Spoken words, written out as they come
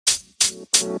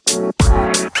Hello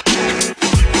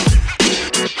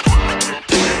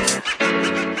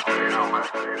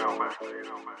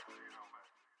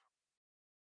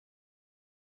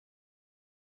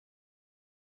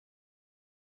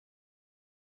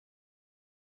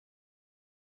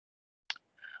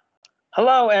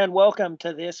and welcome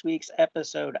to this week's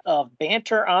episode of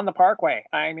Banter on the Parkway.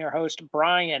 I am your host,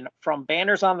 Brian from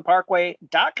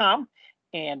bantersontheparkway.com,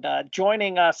 and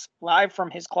joining us live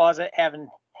from his closet, having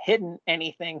hidden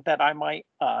anything that I might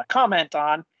comment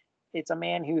on, it's a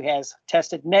man who has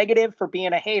tested negative for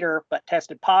being a hater, but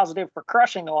tested positive for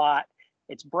crushing a lot.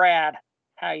 It's Brad.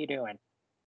 How you doing?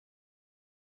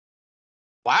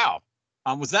 Wow.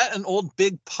 Was that an old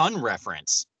Big Pun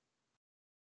reference?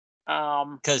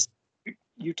 Because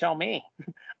you tell me.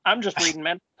 I'm just reading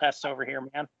mental tests over here,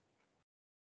 man.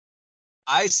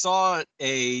 I saw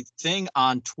a thing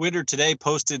on Twitter today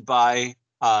posted by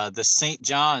the St.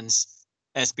 John's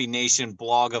SB Nation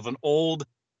blog of an old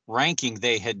ranking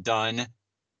they had done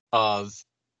of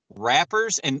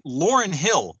rappers, and Lauryn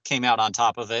Hill came out on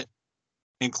top of it,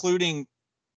 including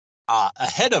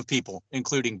ahead of people,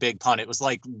 including Big Pun. It was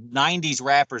like 90s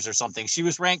rappers or something. She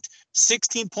was ranked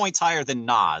 16 points higher than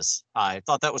Nas. I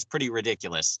thought that was pretty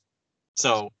ridiculous.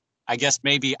 So I guess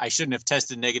maybe I shouldn't have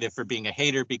tested negative for being a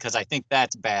hater, because I think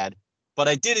that's bad. But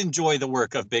I did enjoy the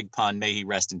work of Big Pun. May he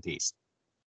rest in peace.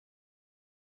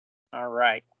 All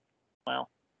right. Well,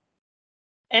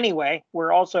 anyway,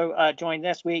 we're also joined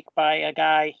this week by a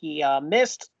guy. He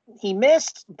missed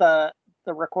the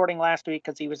recording last week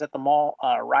because he was at the mall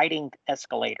riding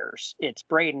escalators. It's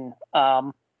Braden.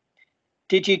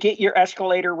 Did you get your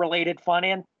escalator related fun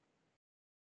in?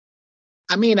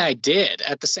 I mean, I did.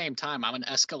 At the same time, I'm an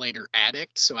escalator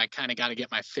addict, so I kind of got to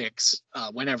get my fix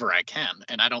whenever I can.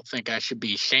 And I don't think I should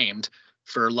be shamed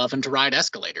for loving to ride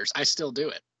escalators. I still do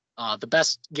it. The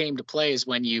best game to play is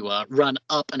when you run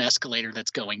up an escalator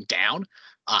that's going down.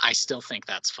 I still think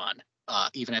that's fun,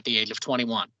 even at the age of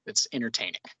 21. It's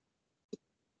entertaining.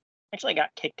 Actually, I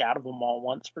got kicked out of a mall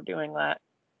once for doing that.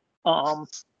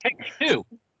 Take two.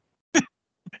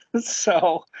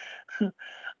 So,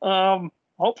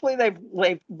 hopefully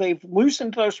they've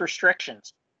loosened those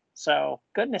restrictions. So,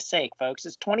 goodness sake, folks,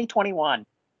 it's 2021,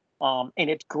 and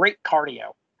it's great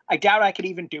cardio. I doubt I could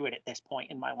even do it at this point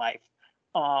in my life.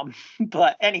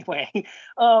 But anyway,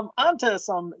 on to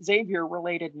some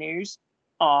Xavier-related news,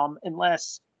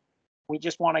 unless we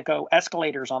just want to go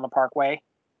escalators on the Parkway.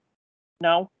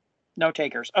 No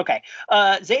takers. Okay.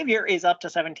 Xavier is up to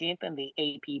 17th in the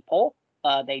AP poll.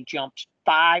 They jumped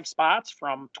 5 spots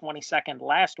from 22nd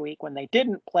last week when they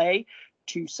didn't play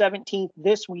to 17th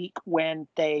this week when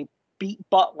they beat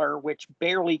Butler, which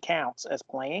barely counts as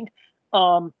playing.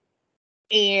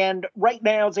 And right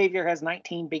now, Xavier has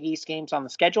 19 Big East games on the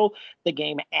schedule. The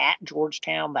game at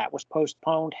Georgetown that was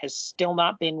postponed has still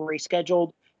not been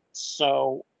rescheduled.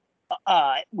 So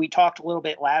we talked a little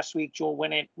bit last week. Joel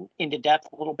went into depth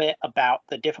a little bit about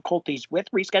the difficulties with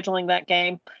rescheduling that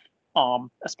game,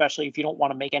 especially if you don't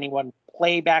want to make anyone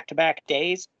play back-to-back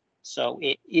days. So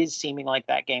it is seeming like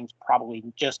that game's probably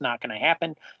just not going to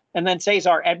happen. And then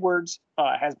Cesar Edwards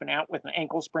has been out with an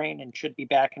ankle sprain and should be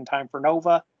back in time for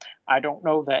Nova. I don't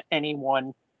know that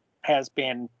anyone has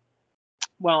been,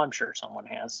 well, I'm sure someone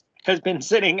has been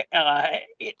sitting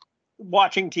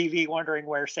watching TV wondering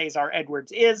where Cesar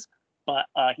Edwards is, but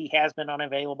he has been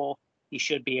unavailable. He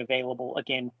should be available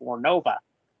again for Nova.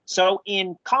 So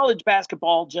in college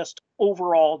basketball, just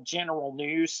overall general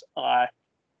news,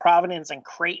 Providence and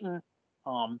Creighton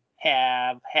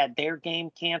have had their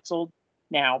game canceled.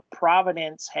 Now,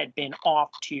 Providence had been off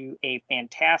to a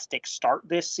fantastic start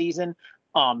this season.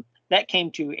 That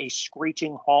came to a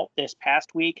screeching halt this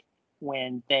past week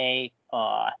when they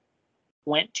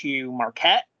went to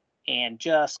Marquette and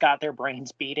just got their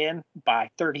brains beat in by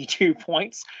 32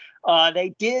 points.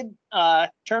 They did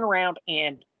turn around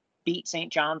and beat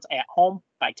St. John's at home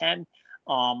by 10,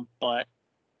 but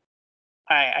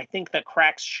I think the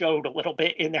cracks showed a little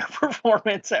bit in their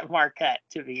performance at Marquette,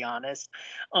 to be honest.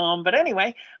 But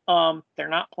anyway, they're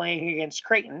not playing against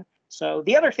Creighton. So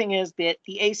the other thing is that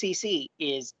the ACC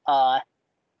is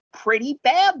pretty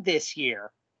bad this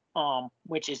year,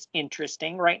 which is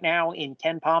interesting. Right now in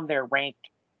KenPom, they're ranked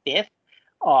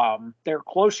 5th. They're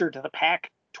closer to the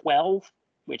Pac-12,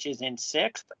 which is in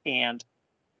 6th, and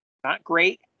not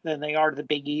great than they are to the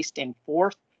Big East in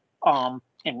 4th. And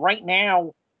right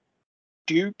now,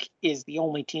 Duke is the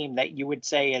only team that you would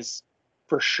say is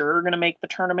for sure going to make the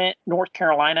tournament. North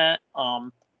Carolina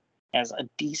has a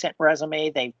decent resume.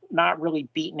 They've not really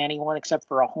beaten anyone except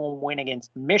for a home win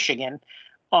against Michigan.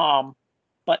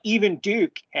 But even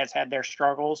Duke has had their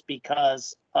struggles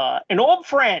because an old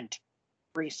friend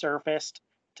resurfaced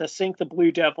to sink the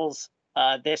Blue Devils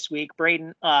this week.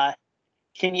 Braden,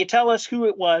 can you tell us who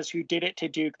it was who did it to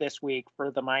Duke this week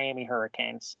for the Miami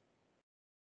Hurricanes?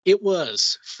 It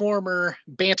was former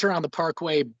Banter on the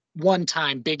Parkway,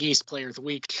 one-time Big East Player of the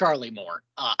Week, Charlie Moore.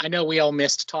 I know we all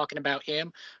missed talking about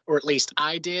him, or at least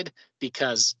I did,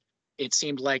 because it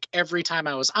seemed like every time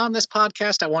I was on this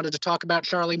podcast, I wanted to talk about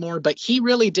Charlie Moore, but he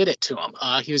really did it to him.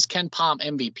 He was Ken Pom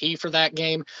MVP for that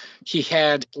game. He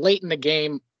had, late in the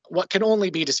game, what can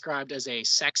only be described as a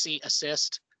sexy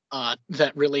assist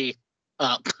that really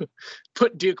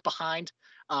put Duke behind.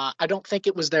 I don't think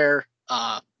it was their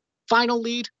final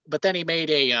lead, but then he made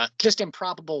a just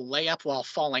improbable layup while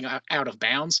falling out of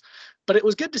bounds. But it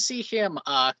was good to see him,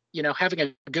 having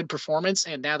a good performance.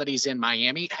 And now that he's in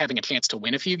Miami, having a chance to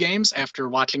win a few games after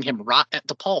watching him rot at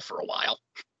DePaul for a while.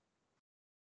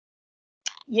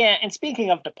 Yeah, and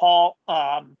speaking of DePaul,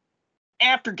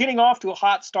 after getting off to a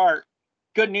hot start,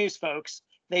 good news, folks,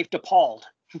 they've DePauled.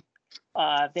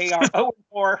 They are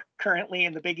 0-4 currently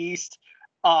in the Big East.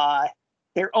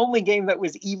 Their only game that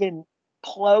was even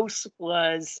close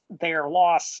was their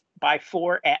loss by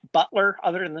 4 at Butler.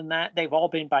 Other than that, they've all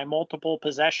been by multiple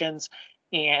possessions,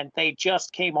 and they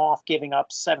just came off giving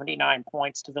up 79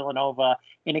 points to Villanova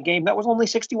in a game that was only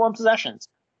 61 possessions.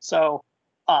 So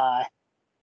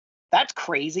that's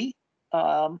crazy.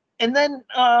 And then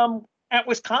at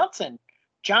Wisconsin,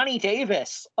 Johnny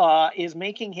Davis is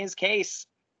making his case,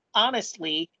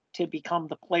 honestly, to become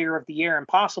the player of the year and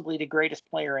possibly the greatest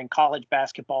player in college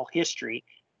basketball history.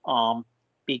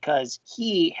 Because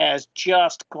he has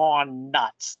just gone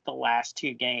nuts the last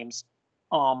 2 games.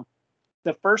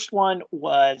 The first one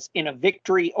was in a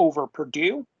victory over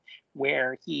Purdue,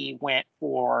 where he went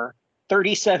for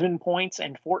 37 points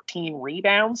and 14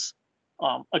 rebounds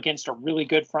against a really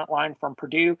good front line from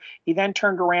Purdue. He then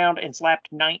turned around and slapped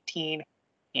 19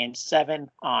 and 7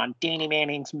 on Danny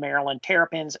Manning's Maryland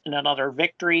Terrapins in another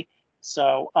victory.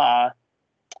 So,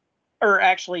 or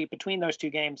actually, between those 2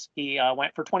 games, he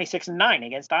went for 26 and 9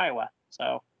 against Iowa.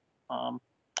 So,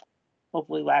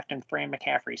 hopefully laughed in Fran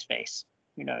McCaffrey's face.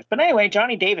 Who knows? But anyway,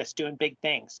 Johnny Davis doing big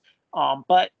things.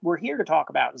 But we're here to talk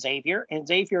about Xavier, and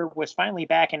Xavier was finally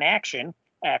back in action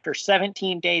after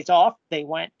 17 days off. They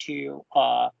went to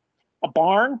a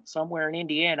barn somewhere in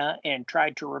Indiana and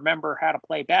tried to remember how to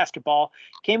play basketball.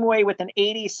 Came away with an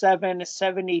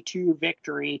 87-72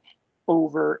 victory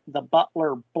over the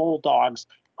Butler Bulldogs.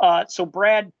 So,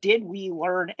 Brad, did we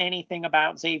learn anything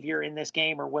about Xavier in this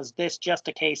game, or was this just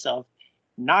a case of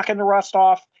knocking the rust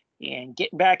off and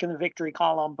getting back in the victory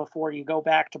column before you go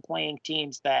back to playing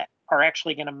teams that are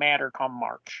actually going to matter come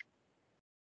March?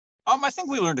 I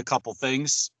think we learned a couple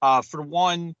things. For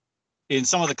one, in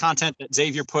some of the content that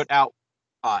Xavier put out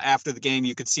after the game,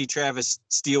 you could see Travis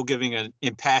Steele giving an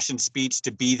impassioned speech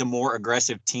to be the more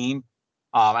aggressive team.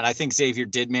 And I think Xavier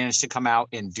did manage to come out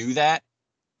and do that.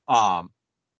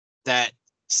 That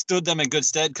stood them in good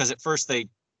stead because at first they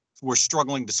were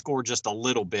struggling to score just a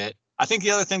little bit. I think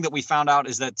the other thing that we found out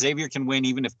is that Xavier can win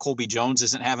even if Colby Jones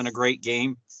isn't having a great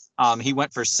game. He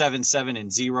went for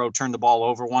 7-7-0, turned the ball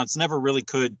over once, never really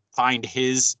could find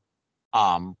his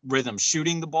rhythm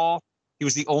shooting the ball. He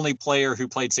was the only player who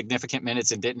played significant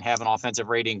minutes and didn't have an offensive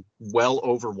rating well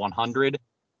over 100.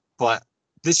 But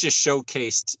this just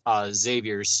showcased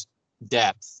Xavier's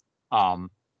depth.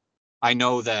 I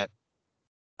know that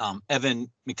Evan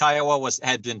Mikayawa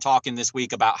had been talking this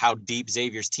week about how deep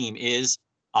Xavier's team is.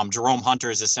 Jerome Hunter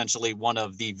is essentially one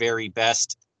of the very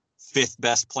best, 5th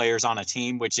best players on a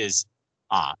team, which is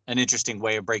an interesting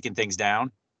way of breaking things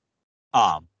down.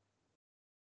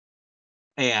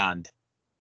 And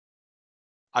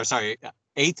I'm sorry,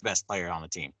 8th best player on the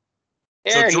team.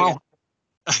 There so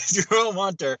Jerome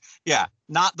Hunter,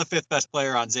 not the 5th best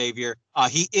player on Xavier.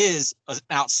 He is an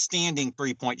outstanding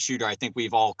 3-point shooter. I think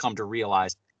we've all come to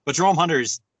realize. But Jerome Hunter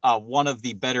is one of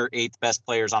the better 8th best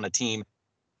players on a team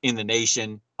in the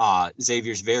nation.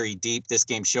 Xavier's very deep. This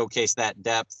game showcased that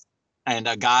depth. And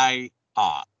a guy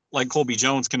like Colby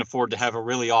Jones can afford to have a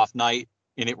really off night,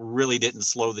 and it really didn't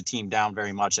slow the team down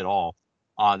very much at all.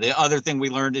 The other thing we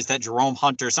learned is that Jerome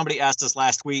Hunter, somebody asked us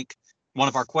last week, one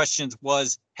of our questions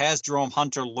was, has Jerome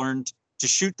Hunter learned to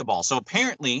shoot the ball? So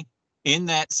apparently in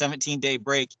that 17-day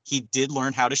break, he did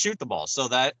learn how to shoot the ball. So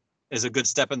that is a good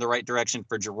step in the right direction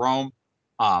for Jerome.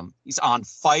 He's on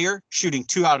fire, shooting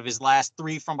 2 out of his last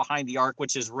 3 from behind the arc,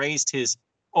 which has raised his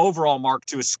overall mark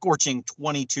to a scorching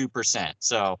 22%.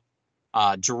 So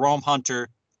Jerome Hunter,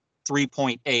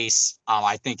 3-point ace,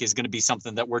 I think is going to be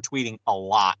something that we're tweeting a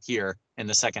lot here in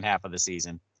the second half of the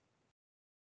season.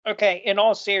 Okay, in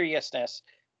all seriousness,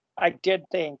 I did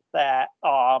think that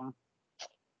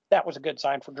that was a good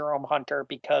sign for Jerome Hunter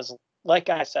because, like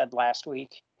I said last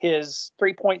week, his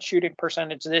 3-point shooting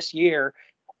percentage this year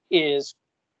is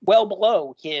well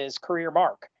below his career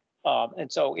mark.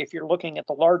 And so if you're looking at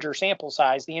the larger sample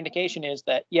size, the indication is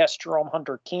that, yes, Jerome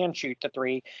Hunter can shoot the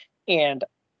three. And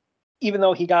even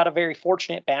though he got a very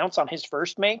fortunate bounce on his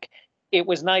first make, it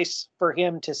was nice for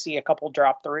him to see a couple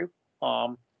drop through.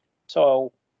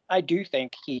 So I do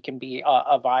think he can be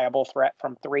a viable threat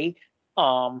from three.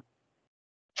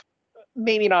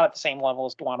 Maybe not at the same level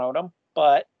as Dwan Odom,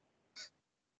 but,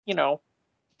 no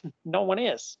one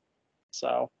is.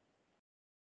 So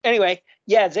anyway,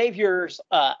 yeah, Xavier's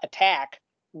attack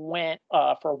went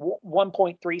for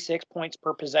 1.36 points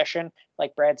per possession.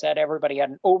 Like Brad said, everybody had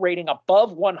an O rating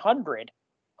above 100,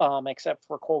 except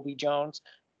for Colby Jones.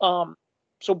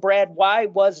 So Brad, why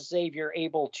was Xavier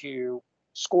able to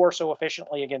score so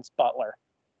efficiently against Butler?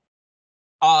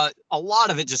 A lot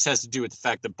of it just has to do with the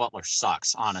fact that Butler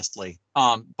sucks, honestly.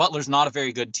 Butler's not a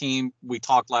very good team. We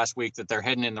talked last week that they're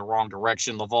heading in the wrong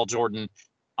direction. LaVall Jordan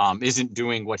isn't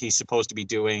doing what he's supposed to be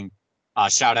doing.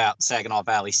 Shout out Saginaw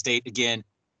Valley State again.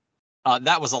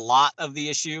 That was a lot of the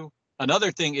issue.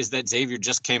 Another thing is that Xavier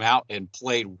just came out and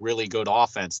played really good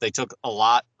offense. They took a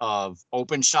lot of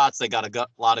open shots. They got a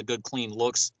lot of good, clean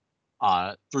looks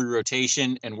through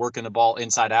rotation and working the ball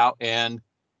inside out. And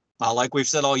like we've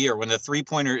said all year, when the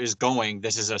three-pointer is going,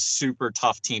 this is a super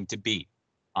tough team to beat.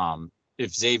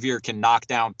 If Xavier can knock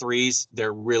down threes,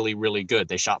 they're really, really good.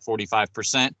 They shot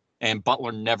 45%, and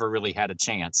Butler never really had a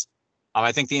chance.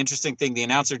 I think the interesting thing, the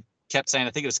announcer kept saying,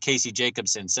 I think it was Casey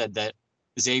Jacobson, said that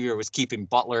Xavier was keeping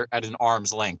Butler at an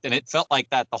arm's length. And it felt like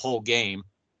that the whole game.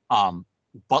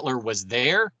 Butler was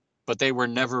there, but they were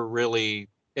never really,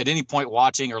 at any point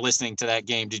watching or listening to that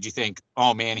game, did you think,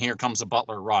 oh man, here comes a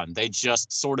Butler run? They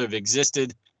just sort of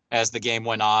existed as the game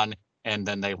went on, and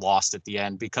then they lost at the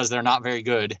end because they're not very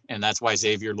good. And that's why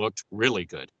Xavier looked really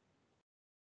good.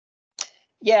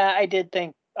 Yeah, I did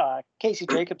think Casey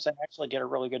Jacobson actually did a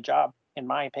really good job, in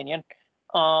my opinion,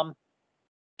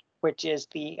 which is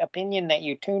the opinion that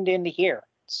you tuned in to hear.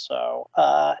 So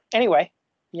anyway,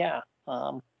 yeah,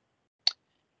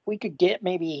 we could get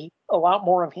maybe a lot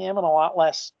more of him and a lot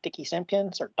less Dickie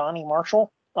Simpkins or Donnie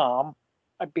Marshall.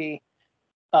 I'd be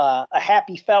a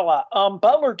happy fella.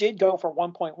 Butler did go for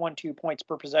 1.12 points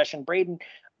per possession. Braden,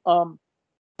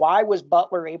 why was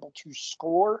Butler able to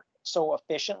score so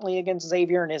efficiently against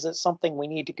Xavier, and is it something we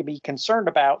need to be concerned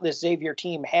about? This Xavier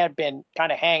team had been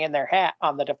kind of hanging their hat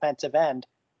on the defensive end.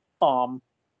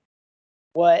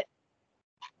 What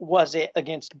was it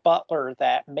against Butler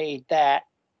that made that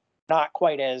not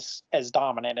quite as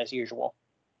dominant as usual?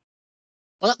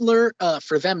 Butler,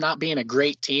 for them not being a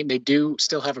great team, they do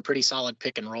still have a pretty solid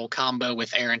pick and roll combo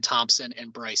with Aaron Thompson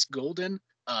and Bryce Golden.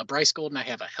 Bryce Golden, I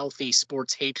have a healthy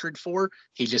sports hatred for.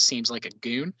 He just seems like a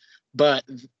goon. But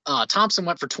Thompson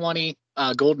went for 20.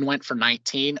 Golden went for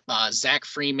 19. Zach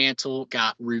Fremantle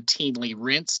got routinely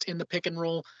rinsed in the pick and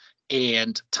roll.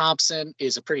 And Thompson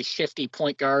is a pretty shifty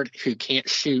point guard who can't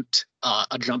shoot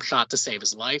a jump shot to save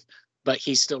his life, but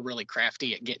he's still really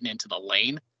crafty at getting into the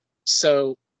lane.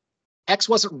 So X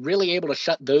wasn't really able to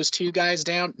shut those two guys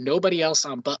down. Nobody else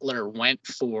on Butler went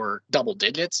for double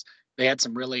digits. They had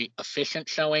some really efficient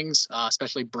showings,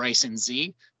 especially Bryson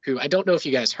Z, who I don't know if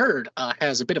you guys heard,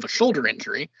 has a bit of a shoulder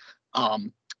injury.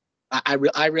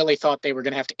 I really thought they were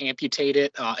going to have to amputate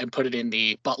it and put it in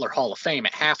the Butler Hall of Fame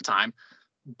at halftime.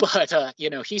 But,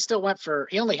 he still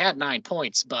he only had 9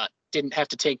 points, but didn't have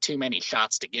to take too many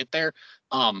shots to get there.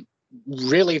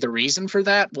 Really, the reason for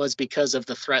that was because of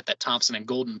the threat that Thompson and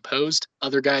Golden posed.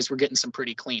 Other guys were getting some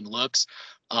pretty clean looks.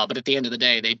 But at the end of the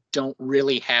day, they don't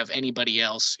really have anybody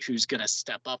else who's going to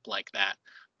step up like that.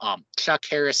 Chuck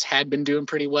Harris had been doing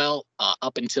pretty well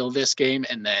up until this game,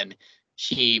 and then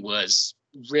he was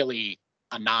really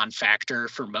a non-factor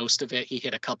for most of it. He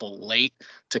hit a couple late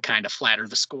to kind of flatter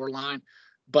the score line.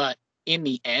 But in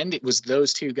the end, it was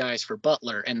those two guys for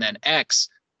Butler, and then X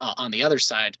on the other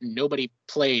side. Nobody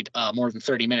played more than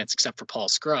 30 minutes except for Paul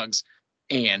Scruggs.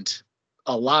 And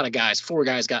a lot of guys, 4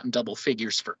 guys got in double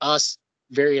figures for us.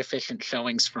 Very efficient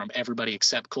showings from everybody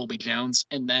except Colby Jones.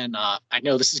 And then I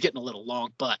know this is getting a little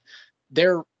long, but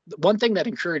one thing that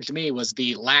encouraged me was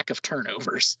the lack of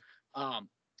turnovers.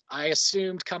 I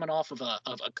assumed coming off of a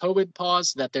COVID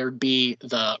pause that there'd be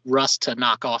the rust to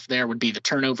knock off. There would be the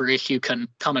turnover issue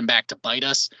coming back to bite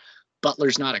us.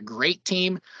 Butler's not a great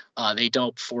team. They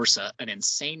don't force an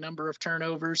insane number of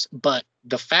turnovers, but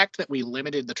the fact that we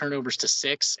limited the turnovers to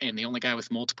 6 and the only guy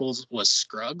with multiples was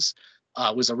Scruggs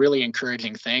was a really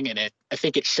encouraging thing. And I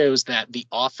think it shows that the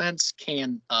offense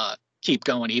can keep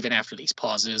going even after these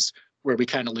pauses where we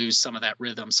kind of lose some of that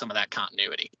rhythm, some of that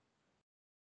continuity.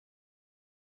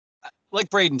 like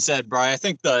Braden said, Brian, I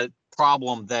think the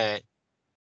problem that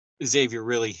Xavier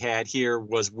really had here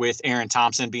was with Aaron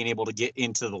Thompson being able to get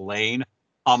into the lane.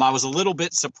 I was a little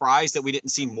bit surprised that we didn't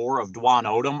see more of Dwan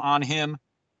Odom on him,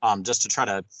 just to try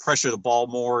to pressure the ball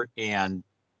more and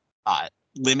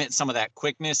limit some of that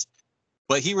quickness.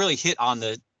 But he really hit on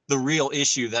the real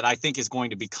issue that I think is going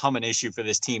to become an issue for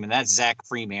this team, and that's Zach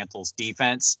Fremantle's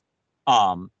defense.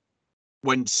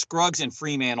 When Scruggs and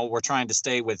Fremantle were trying to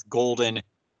stay with Golden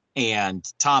and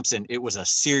Thompson, it was a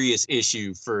serious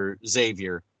issue for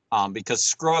Xavier, because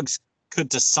Scruggs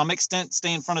could to some extent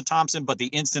stay in front of Thompson, but the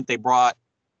instant they brought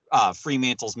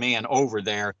Fremantle's man over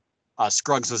there,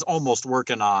 Scruggs was almost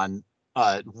working on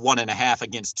 1.5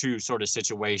 against 2 sort of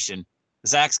situation.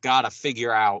 Zach's got to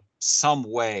figure out some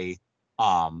way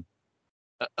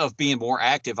of being more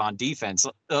active on defense.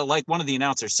 Like one of the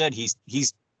announcers said, he's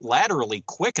laterally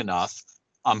quick enough.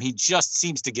 He just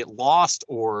seems to get lost,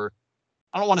 or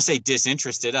I don't want to say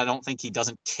disinterested. I don't think he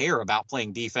doesn't care about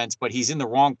playing defense, but he's in the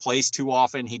wrong place too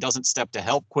often. He doesn't step to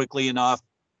help quickly enough,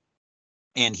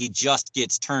 and he just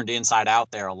gets turned inside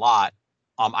out there a lot.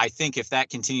 I think if that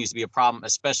continues to be a problem,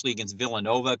 especially against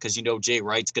Villanova, because Jay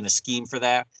Wright's going to scheme for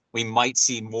that, we might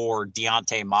see more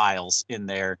Deontay Miles in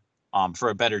there for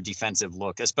a better defensive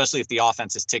look, especially if the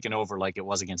offense is ticking over like it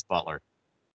was against Butler.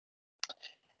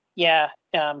 Yeah,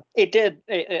 it did.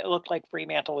 It looked like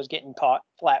Fremantle was getting caught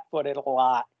flat-footed a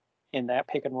lot in that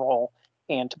pick and roll.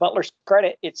 And to Butler's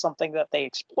credit, it's something that they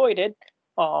exploited.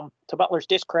 To Butler's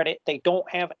discredit, they don't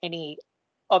have any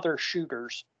other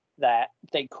shooters that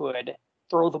they could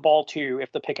throw the ball to if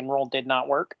the pick and roll did not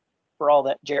work. For all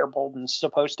that Jared Bolden's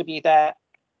supposed to be that,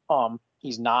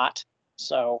 he's not.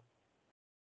 So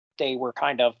they were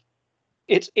kind of,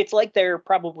 it's like they're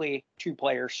probably 2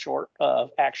 players short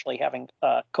of actually having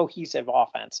a cohesive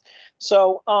offense.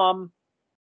 So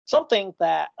something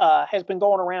that has been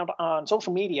going around on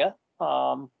social media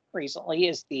recently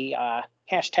is the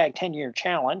hashtag 10-year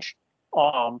challenge.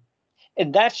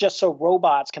 And that's just so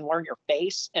robots can learn your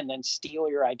face and then steal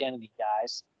your identity,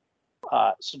 guys.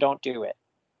 So don't do it.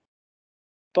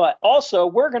 But also,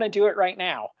 we're going to do it right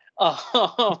now.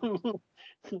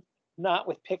 Not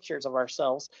with pictures of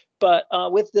ourselves, but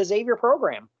with the Xavier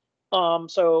program.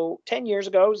 So 10 years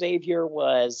ago, Xavier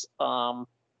was right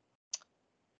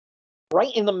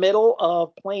in the middle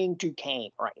of playing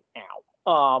Duquesne right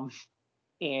now.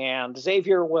 And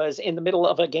Xavier was in the middle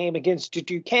of a game against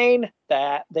Duquesne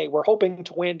that they were hoping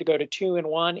to win to go to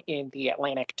 2-1 in the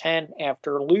Atlantic 10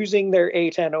 after losing their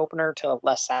A10 opener to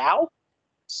LaSalle.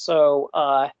 So,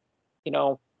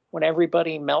 when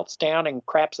everybody melts down and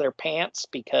craps their pants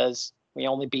because we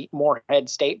only beat Morehead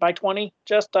State by 20,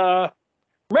 just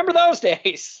remember those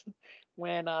days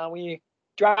when we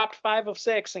dropped 5 of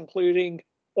 6, including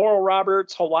Oral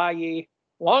Roberts, Hawaii,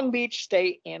 Long Beach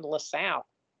State, and LaSalle.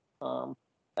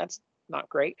 That's not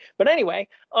great. But anyway,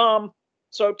 so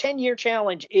 10-year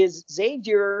challenge, is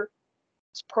Xavier's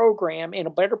program in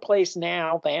a better place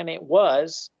now than it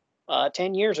was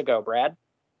 10 years ago, Brad?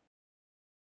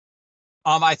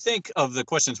 I think of the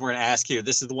questions we're going to ask here,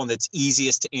 this is the one that's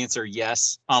easiest to answer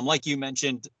yes. Like you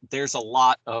mentioned, there's a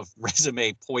lot of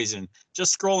resume poison.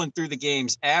 Just scrolling through the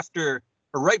games after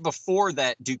or right before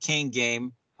that Duquesne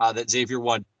game that Xavier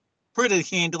won pretty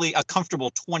handily, a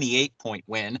comfortable 28-point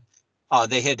win.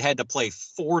 They had to play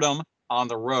Fordham on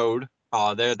the road.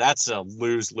 That's a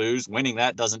lose-lose. Winning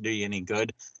that doesn't do you any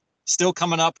good. Still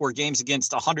coming up were games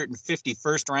against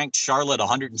 151st ranked Charlotte,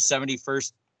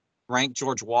 171st ranked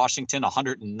George Washington,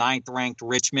 109th ranked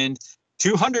Richmond,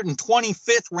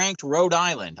 225th ranked Rhode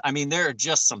Island. I mean, there are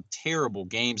just some terrible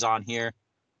games on here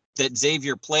that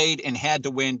Xavier played and had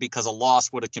to win because a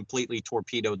loss would have completely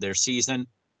torpedoed their season.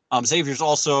 Xavier's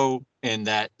also, in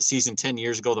that season 10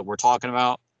 years ago that we're talking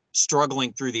about,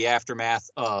 struggling through the aftermath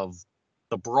of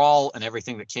the brawl and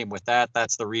everything that came with that.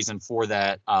 That's the reason for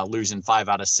that losing 5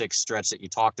 out of 6 stretch that you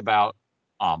talked about.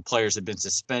 Players had been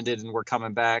suspended and were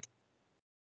coming back.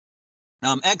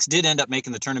 X did end up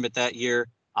making the tournament that year,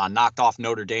 knocked off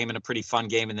Notre Dame in a pretty fun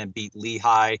game, and then beat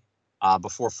Lehigh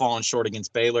before falling short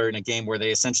against Baylor in a game where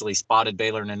they essentially spotted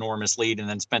Baylor an enormous lead and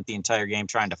then spent the entire game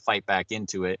trying to fight back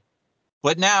into it.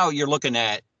 But now you're looking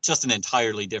at just an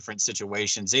entirely different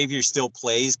situation. Xavier still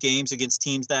plays games against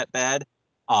teams that bad,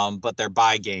 but they're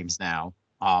bye games now.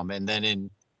 And then in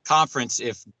conference,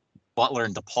 if Butler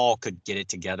and DePaul could get it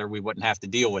together, we wouldn't have to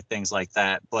deal with things like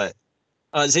that. But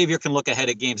Xavier can look ahead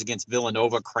at games against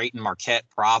Villanova, Creighton, Marquette,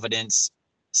 Providence,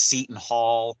 Seton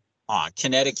Hall,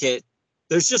 Connecticut.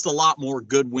 There's just a lot more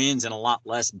good wins and a lot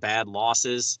less bad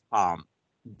losses.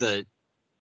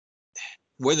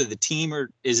 Whether the team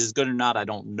is as good or not, I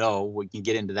don't know. We can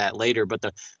get into that later. But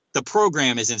the the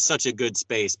program is in such a good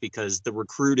space because the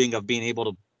recruiting of being able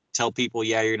to tell people,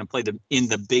 yeah, you're going to play in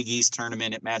the Big East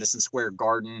tournament at Madison Square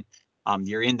Garden.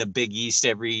 You're in the Big East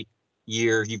every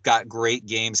year. You've got great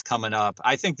games coming up.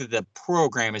 I think that the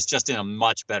program is just in a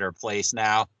much better place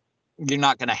now. You're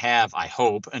not going to have, I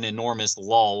hope, an enormous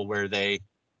lull where they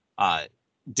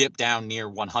dip down near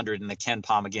 100 in the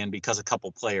KenPom again because a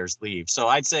couple players leave. So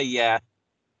I'd say, yeah,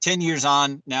 10 years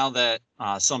on, now that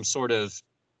some sort of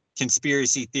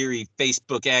conspiracy theory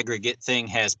Facebook aggregate thing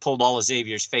has pulled all of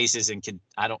Xavier's faces and can,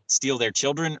 steal their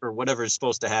children or whatever is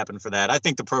supposed to happen for that, I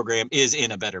think the program is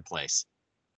in a better place.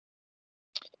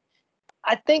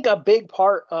 I think a big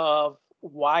part of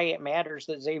why it matters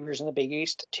that Xavier's in the Big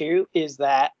East too is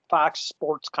that Fox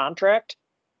Sports contract.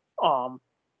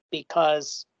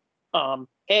 Because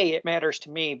it matters to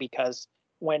me because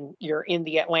when you're in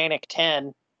the Atlantic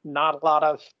 10, not a lot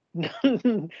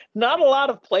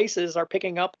of places are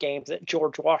picking up games at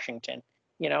George Washington.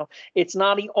 You know, it's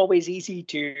not always easy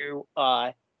to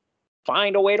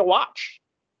find a way to watch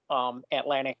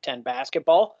Atlantic 10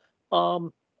 basketball.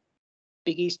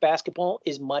 Big East basketball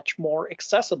is much more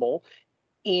accessible,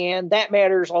 and that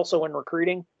matters also in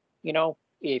recruiting. You know,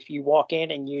 if you walk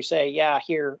in and you say, yeah,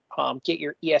 here, get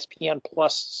your ESPN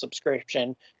Plus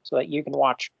subscription so that you can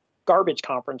watch garbage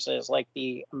conferences like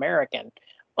the American.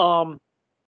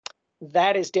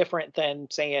 That is different than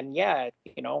saying, yeah,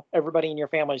 you know, everybody in your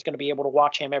family is going to be able to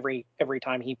watch him every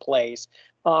time he plays.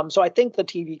 So I think the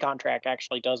TV contract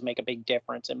actually does make a big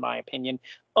difference, in my opinion.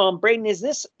 Braden, is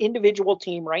this individual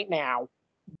team right now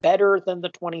better than the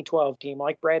 2012 team?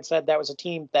 Like Brad said, that was a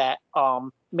team that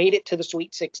made it to the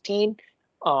Sweet 16,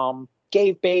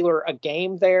 gave Baylor a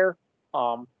game there,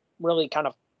 really kind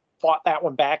of fought that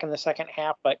one back in the second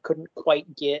half, but couldn't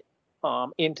quite get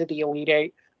into the Elite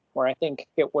Eight, where I think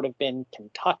it would have been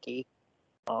Kentucky,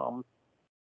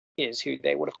 is who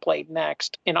they would have played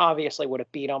next, and obviously would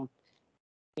have beat them,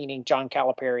 meaning John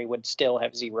Calipari would still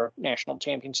have 0 national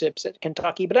championships at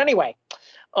Kentucky. But anyway,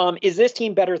 is this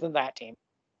team better than that team?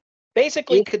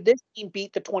 Basically, could this team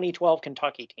beat the 2012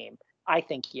 Kentucky team? I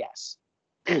think yes.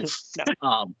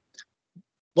 No.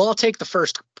 Well, I'll take the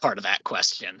first part of that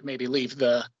question, maybe leave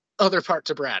the other part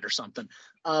to Brad or something.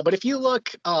 But if you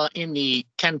look in the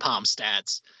KenPom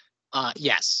stats,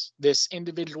 yes, this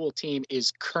individual team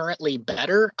is currently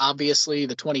better. Obviously,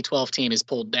 the 2012 team is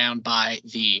pulled down by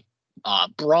the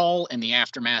brawl and the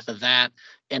aftermath of that.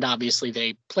 And obviously,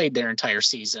 they played their entire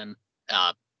season.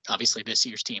 Obviously, this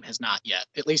year's team has not yet.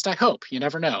 At least I hope. You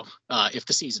never know if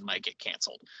the season might get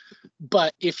canceled.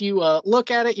 But if you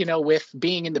look at it, you know, with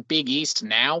being in the Big East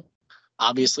now,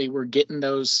 obviously we're getting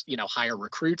those, you know, higher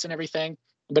recruits and everything.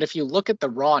 But if you look at the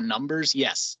raw numbers,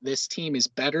 yes, this team is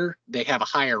better. They have a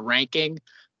higher ranking.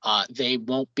 They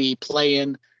won't be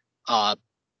playing,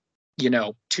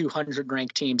 200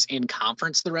 ranked teams in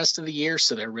conference the rest of the year.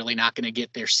 So they're really not going to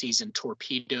get their season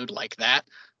torpedoed like that.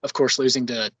 Of course, losing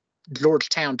to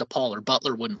Georgetown, DePaul, or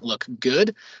Butler wouldn't look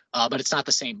good, but it's not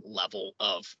the same level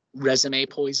of resume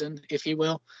poison, if you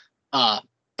will.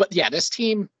 But yeah, this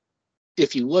team,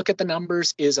 if you look at the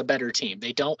numbers, is a better team.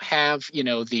 They don't have,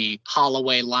 the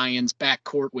Holloway Lions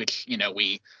backcourt, which,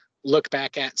 we look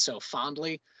back at so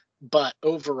fondly. But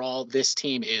overall, this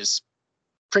team is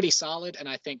pretty solid, and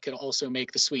I think could also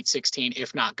make the Sweet 16,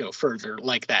 if not go further,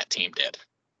 like that team did.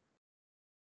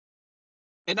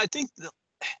 And I think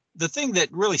the thing that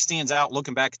really stands out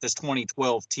looking back at this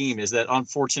 2012 team is that,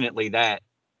 unfortunately, that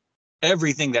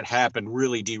everything that happened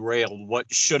really derailed what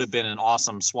should have been an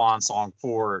awesome swan song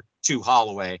for Tu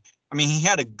Holloway. I mean, he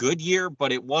had a good year,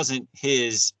 but it wasn't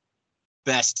his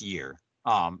best year.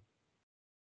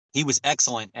 He was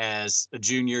excellent as a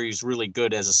junior. He was really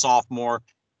good as a sophomore,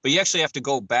 but you actually have to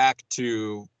go back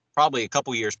to probably a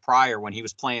couple years prior when he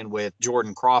was playing with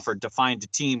Jordan Crawford to find a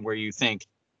team where you think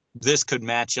this could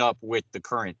match up with the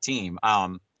current team.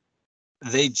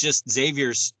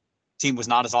 Xavier's team was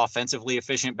not as offensively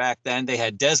efficient back then. They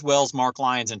had Des Wells, Mark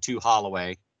Lyons, and Tu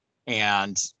Holloway.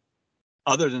 And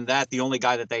other than that, the only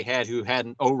guy that they had who had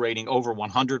an O rating over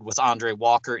 100 was Andre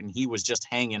Walker, and he was just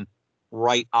hanging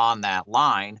right on that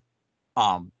line.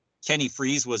 Kenny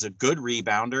Freeze was a good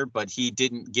rebounder, but he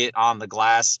didn't get on the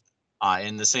glass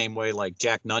in the same way like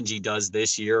Jack Nungy does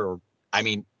this year.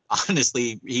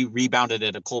 Honestly, he rebounded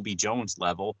at a Colby Jones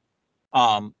level.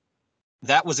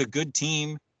 That was a good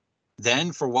team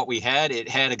then for what we had. It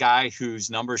had a guy whose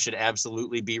number should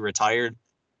absolutely be retired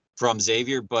from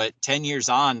Xavier, but 10 years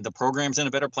on, the program's in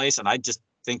a better place, and I just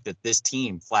think that this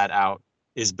team flat out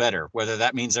is better. Whether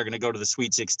that means they're going to go to the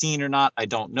Sweet 16 or not, I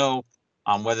don't know.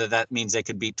 Whether that means they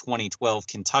could beat 2012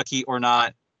 Kentucky or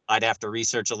not, I'd have to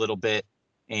research a little bit.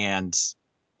 And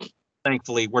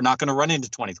Thankfully, we're not going to run into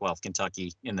 2012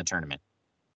 Kentucky in the tournament.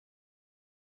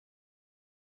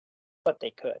 But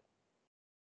they could.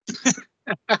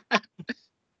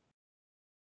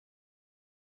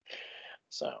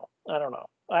 So I don't know.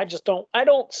 I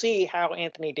don't see how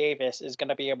Anthony Davis is going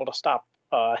to be able to stop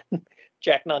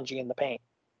Jack Nungy in the paint.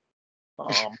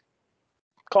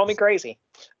 Call me crazy.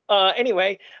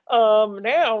 Anyway,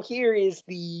 now here's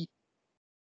the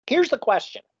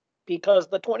question, because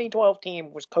the 2012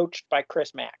 team was coached by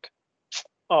Chris Mack.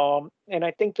 And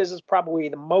I think this is probably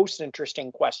the most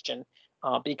interesting question,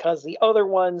 because the other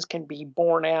ones can be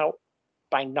borne out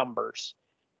by numbers.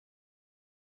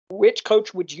 Which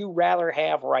coach would you rather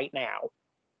have right now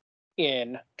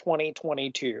in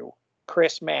 2022,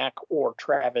 Chris Mack or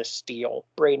Travis Steele?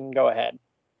 Braden, go ahead.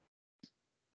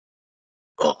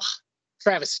 Oh,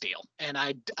 Travis Steele. And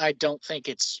I don't think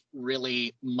it's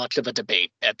really much of a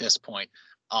debate at this point.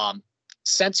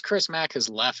 Since Chris Mack has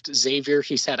left Xavier,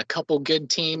 he's had a couple good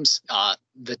teams.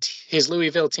 His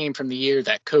Louisville team from the year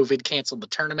that COVID canceled the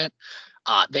tournament,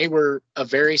 they were a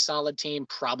very solid team,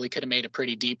 probably could have made a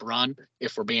pretty deep run,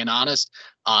 if we're being honest.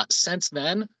 Since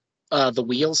then, the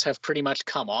wheels have pretty much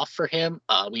come off for him.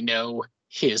 We know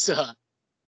his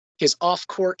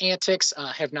off-court antics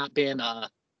have not been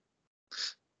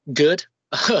good,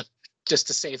 just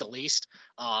to say the least.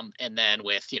 And then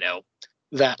with,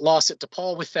 that loss at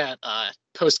DePaul with that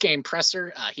post-game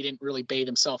presser, he didn't really bathe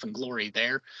himself in glory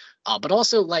there. But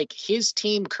also, like, his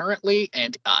team currently,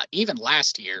 and even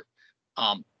last year,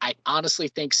 I honestly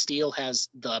think Steele has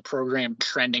the program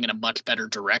trending in a much better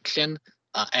direction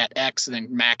at X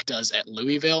than Mack does at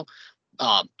Louisville.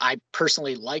 I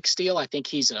personally like Steele. I think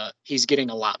he's getting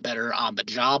a lot better on the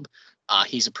job.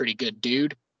 He's a pretty good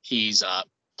dude. He's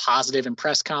positive in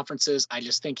press conferences. I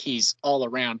just think he's all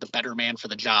around the better man for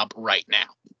the job right now.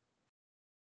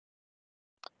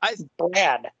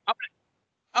 Brad,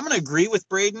 I'm going to agree with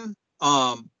Braden,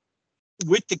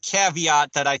 with the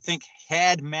caveat that I think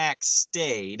had Mack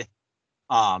stayed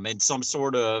in some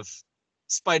sort of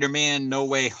Spider-Man No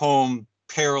Way Home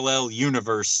parallel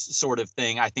universe sort of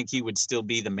thing, I think he would still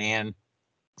be the man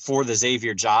for the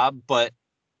Xavier job. But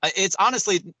it's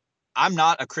honestly, I'm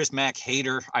not a Chris Mack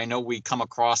hater. I know we come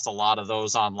across a lot of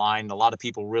those online. A lot of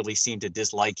people really seem to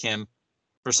dislike him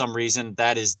for some reason.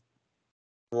 That is,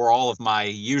 for all of my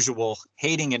usual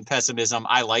hating and pessimism,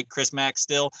 I like Chris Mack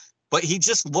still, but he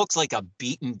just looks like a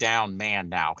beaten down man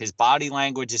now. His body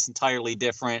language is entirely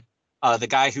different. The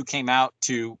guy who came out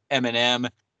to Eminem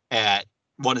at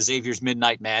one of Xavier's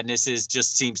Midnight Madnesses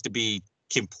just seems to be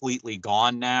completely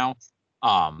gone now.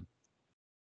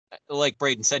 Like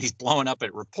Braden said, he's blowing up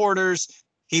at reporters.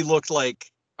 He looked like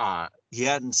he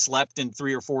hadn't slept in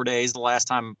 3 or 4 days the last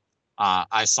time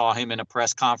I saw him in a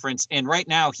press conference. And right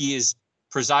now he is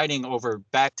presiding over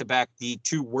back-to-back the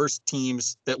 2 worst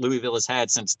teams that Louisville has had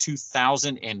since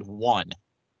 2001.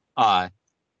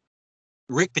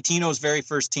 Rick Pitino's very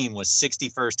first team was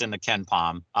 61st in the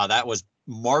KenPom. That was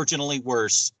marginally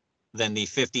worse than the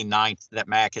 59th that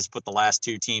Mack has put the last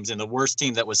 2 teams in. The worst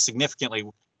team that was significantly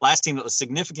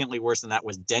worse than that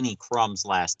was Denny Crum's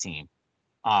last team.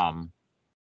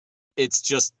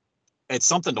 It's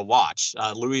something to watch.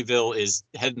 Louisville is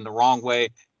heading the wrong way.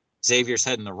 Xavier's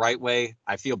heading the right way.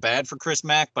 I feel bad for Chris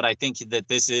Mack, but I think that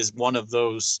this is one of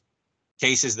those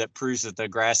cases that proves that the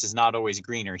grass is not always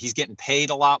greener. He's getting paid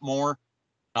a lot more.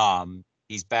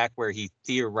 He's back where he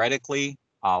theoretically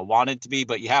wanted to be,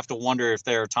 but you have to wonder if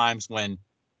there are times when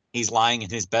he's lying in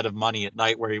his bed of money at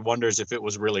night where he wonders if it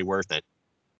was really worth it.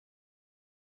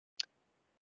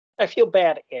 I feel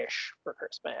bad-ish for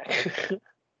Chris Mack.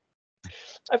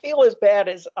 I feel as bad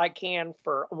as I can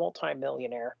for a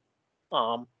multimillionaire.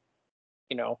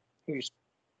 Who's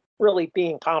really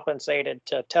being compensated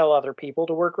to tell other people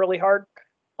to work really hard.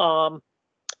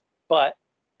 But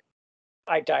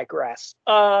I digress.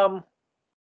 I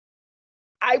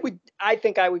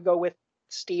think I would go with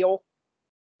Steele.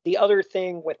 The other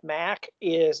thing with Mack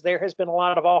is there has been a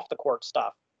lot of off the court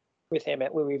stuff with him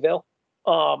at Louisville.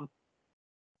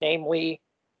 Namely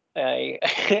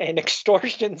an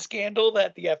extortion scandal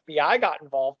that the FBI got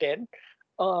involved in.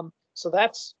 So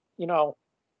that's,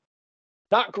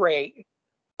 not great.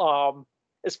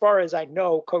 As far as I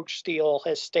know, Coach Steele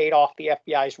has stayed off the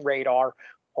FBI's radar,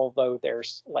 although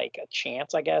there's like a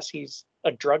chance, I guess, he's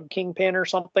a drug kingpin or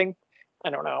something.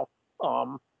 I don't know.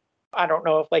 I don't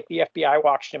know if like the FBI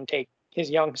watched him take his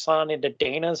young son into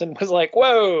Dana's and was like,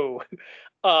 whoa.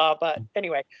 But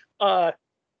anyway,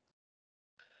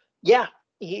 yeah,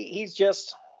 he's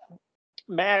just,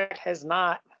 Matt has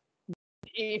not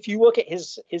if you look at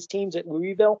his teams at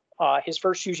Louisville, his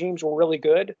first two teams were really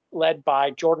good, led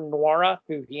by Jordan Nwora,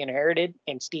 who he inherited,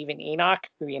 and Stephen Enoch,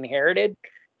 who he inherited.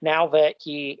 Now that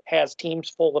he has teams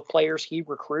full of players he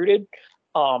recruited,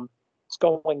 it's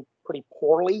going pretty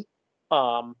poorly.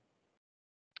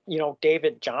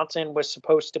 David Johnson was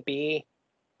supposed to be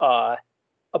a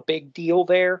big deal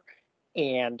there,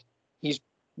 and he's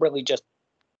really just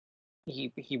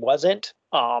he wasn't.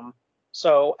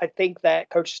 So I think that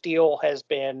Coach Steele has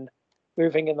been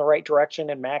moving in the right direction,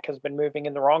 and Mac has been moving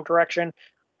in the wrong direction.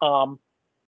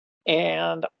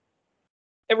 And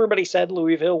everybody said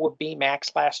Louisville would be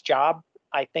Mac's last job.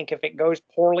 I think if it goes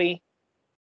poorly,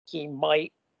 he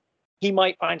might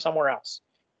find somewhere else.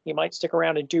 He might stick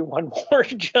around and do one more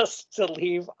just to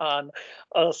leave on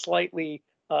a slightly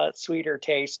sweeter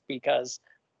taste, because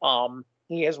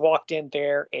he has walked in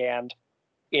there and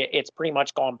it's pretty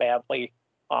much gone badly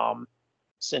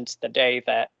since the day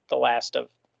that the last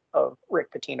of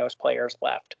Rick Pitino's players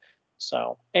left.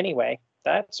 So anyway,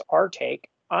 that's our take.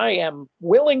 I am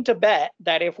willing to bet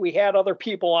that if we had other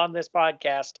people on this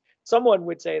podcast, someone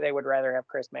would say they would rather have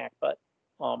Chris Mack. But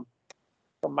from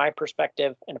my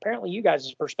perspective, and apparently you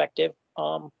guys' perspective,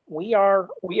 we are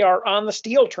on the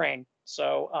Steele train.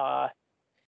 So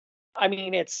I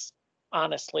mean, it's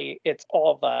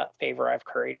all the favor I've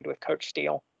curried with Coach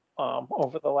Steele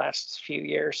over the last few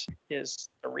years is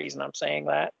the reason I'm saying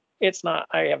that. It's not,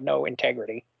 I have no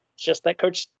integrity. It's just that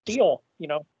Coach Steele,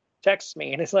 texts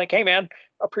me and it's like, hey man,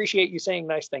 appreciate you saying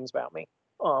nice things about me.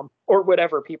 Or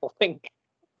whatever people think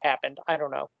happened. I don't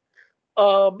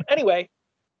know. Anyway,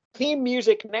 theme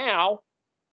music now.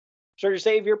 Sir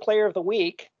Xavier Player of the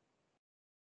Week.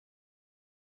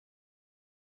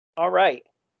 All right.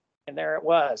 And there it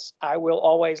was. I Will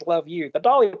Always Love You, the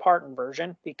Dolly Parton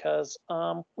version, because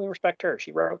we respect her.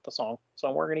 She wrote the song,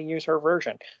 so we're going to use her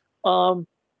version.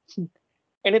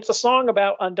 And it's a song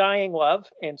about undying love.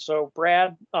 And so,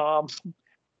 Brad, we're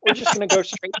just going to go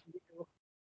straight to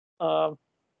you,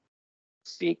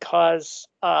 because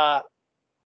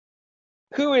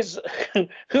who is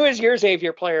your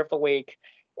Xavier Player of the Week,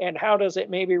 and how does it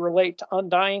maybe relate to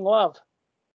undying love?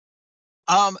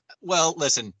 Well,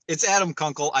 listen, it's Adam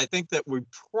Kunkel. I think that we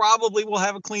probably will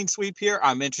have a clean sweep here.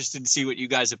 I'm interested to see what you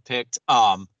guys have picked.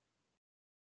 Adam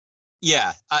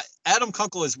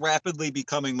Kunkel is rapidly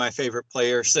becoming my favorite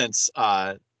player since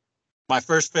my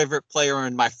first favorite player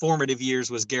in my formative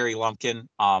years was Gary Lumpkin.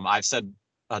 I've said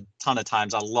a ton of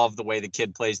times, I love the way the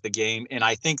kid plays the game. And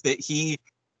I think that he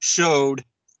showed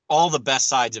all the best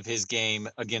sides of his game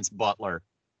against Butler.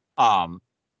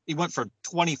 He went for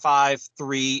 25,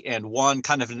 3, and 1,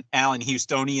 kind of an Allen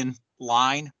Houstonian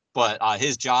line, but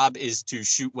his job is to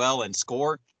shoot well and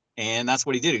score. And that's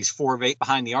what he did. He was 4 of 8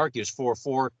 behind the arc. He was 4 of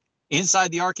 4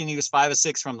 inside the arc, and he was 5 of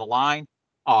 6 from the line.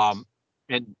 And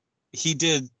he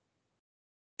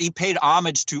paid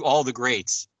homage to all the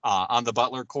greats on the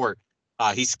Butler court.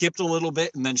 He skipped a little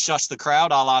bit and then shushed the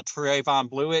crowd a la Trayvon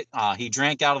Blewett. He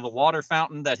drank out of the water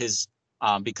fountain that has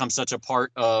become such a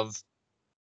part of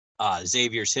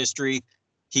Xavier's history.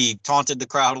 He taunted the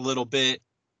crowd a little bit.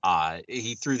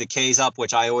 He threw the K's up,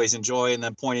 which I always enjoy, and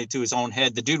then pointed to his own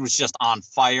head. The dude was just on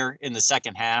fire in the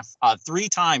second half. 3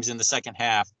 times in the second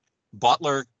half,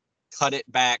 Butler cut it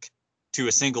back to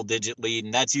a single-digit lead,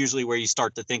 and that's usually where you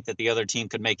start to think that the other team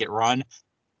could make a run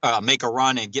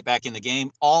and get back in the game.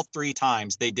 All 3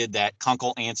 times they did that,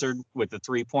 Kunkel answered with the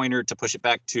 3-pointer to push it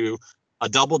back to a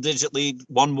double-digit lead.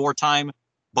 One more time,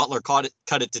 Butler cut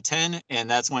it to 10, and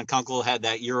that's when Kunkel had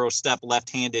that Euro step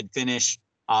left-handed finish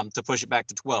to push it back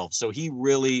to 12. So he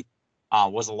really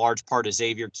was a large part of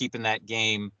Xavier keeping that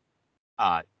game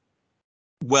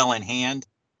well in hand.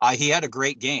 He had a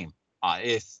great game.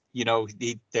 If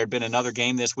there'd been another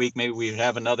game this week, maybe we'd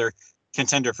have another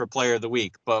contender for Player of the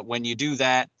Week. But when you do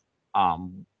that,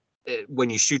 when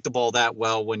you shoot the ball that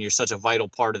well, when you're such a vital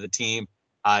part of the team,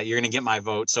 you're going to get my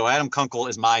vote. So Adam Kunkel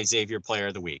is my Xavier Player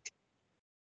of the Week.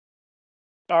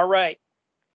 All right.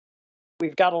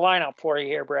 We've got a lineup for you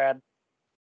here, Brad.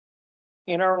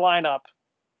 In our lineup,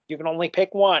 you can only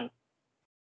pick one.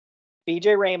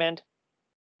 BJ Raymond,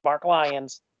 Mark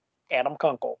Lyons, Adam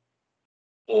Kunkel.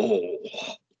 Oh,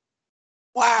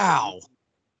 wow.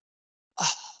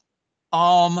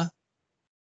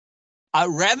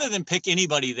 Rather than pick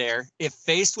anybody there, if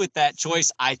faced with that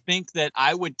choice, I think that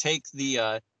I would take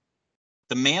the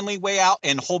manly way out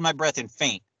and hold my breath and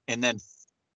faint, and then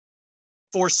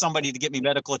force somebody to get me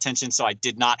medical attention so I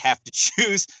did not have to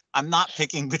choose. I'm not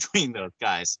picking between those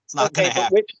guys. It's not going to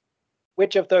happen.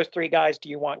 Which of those 3 guys do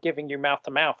you want giving you mouth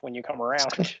to mouth when you come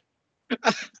around?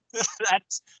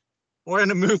 We're going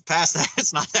to move past that.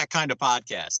 It's not that kind of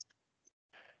podcast.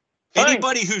 Fine.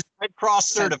 Anybody who's Red Cross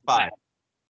certified.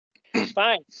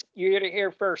 Fine. You heard it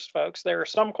here first, folks. There are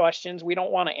some questions we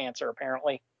don't want to answer,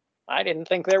 apparently. I didn't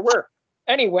think there were.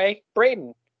 Anyway,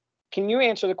 Braden, can you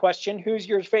answer the question, who's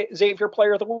your Xavier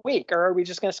player of the week? Or are we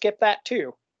just going to skip that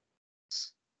too?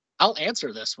 I'll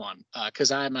answer this one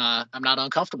because I'm not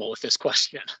uncomfortable with this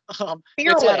question. It's Adam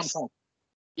Fearless. Kunkel.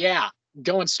 Yeah,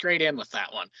 going straight in with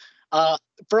that one.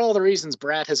 For all the reasons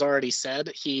Brad has already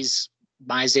said, he's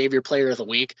my Xavier player of the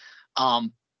week.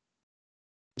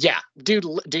 Yeah,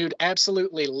 dude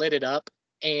absolutely lit it up.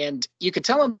 And you could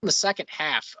tell in the second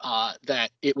half that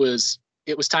it was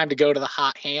time to go to the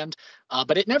hot hand.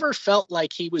 But it never felt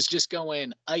like he was just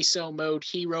going ISO mode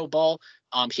hero ball.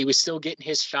 He was still getting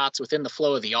his shots within the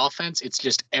flow of the offense. It's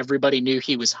just everybody knew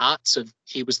he was hot, so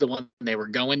he was the one they were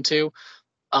going to.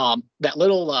 That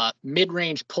little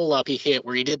mid-range pull-up he hit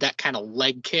where he did that kind of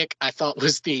leg kick, I thought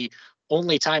was the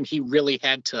only time he really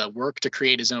had to work to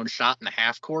create his own shot in the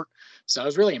half court. So I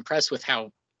was really impressed with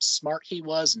how smart he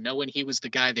was, knowing he was the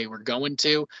guy they were going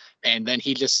to, and then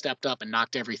he just stepped up and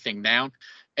knocked everything down.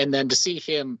 And then to see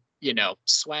him,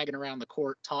 swagging around the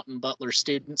court, taunting Butler's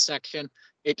student section,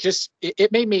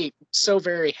 it made me so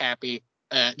very happy.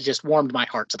 Just warmed my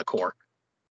heart to the core.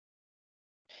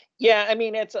 Yeah, I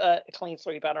mean, it's a clean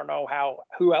sweep. I don't know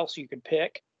who else you could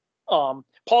pick. Paul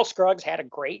Scruggs had a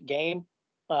great game.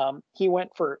 He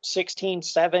went for 16,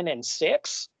 7, and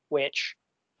 6, which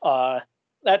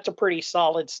that's a pretty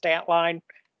solid stat line.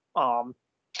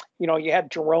 You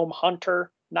had Jerome Hunter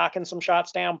knocking some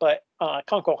shots down, but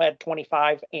Kunkel had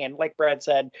 25. And like Brad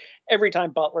said, every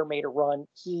time Butler made a run,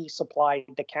 he supplied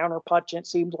the counter punch, it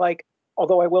seemed like.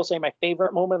 Although I will say my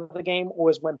favorite moment of the game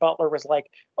was when Butler was like,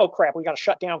 oh, crap, we got to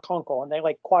shut down Kunkel. And they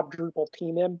quadruple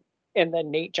team him. And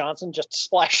then Nate Johnson just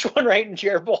splashed one right in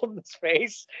Jared Bolden's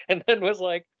face. And then was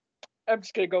like, I'm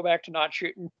just going to go back to not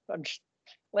shooting. I'm just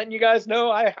letting you guys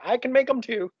know I can make them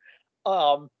too.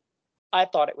 I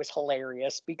thought it was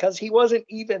hilarious because he wasn't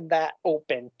even that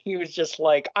open. He was just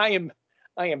like, I am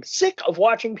sick of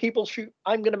watching people shoot.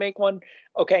 I'm going to make one.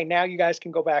 Okay, now you guys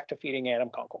can go back to feeding Adam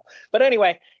Kunkel. But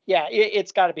anyway, yeah,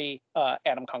 it's got to be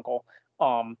Adam Kunkel,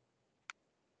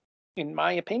 in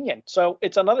my opinion. So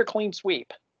it's another clean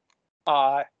sweep.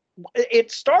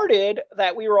 It started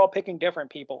that we were all picking different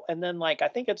people. And then, I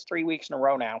think it's 3 weeks in a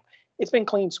row now. It's been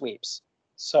clean sweeps.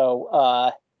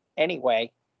 So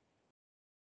anyway,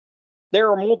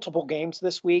 there are multiple games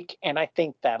this week, and I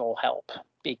think that'll help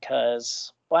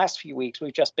because last few weeks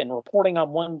we've just been reporting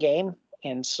on one game,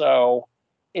 and so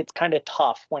it's kind of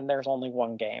tough when there's only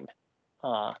one game.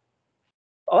 A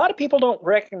lot of people don't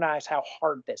recognize how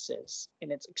hard this is,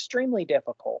 and it's extremely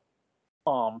difficult.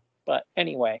 But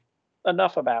anyway,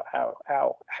 enough about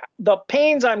how the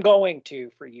pains I'm going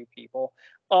to for you people.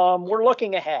 We're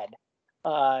looking ahead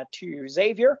to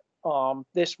Xavier.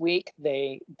 This week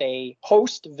they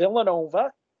host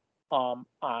Villanova on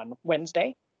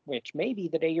Wednesday, which may be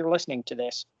the day you're listening to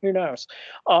this. Who knows?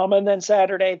 And then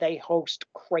Saturday they host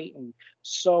Creighton.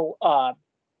 So,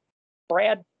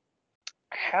 Brad,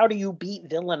 how do you beat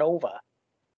Villanova?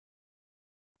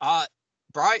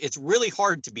 Brian, it's really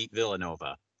hard to beat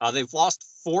Villanova. They've lost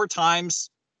 4 times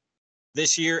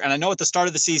this year, and I know at the start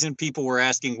of the season people were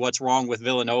asking what's wrong with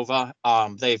Villanova.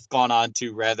 They've gone on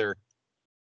to rather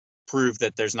prove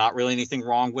that there's not really anything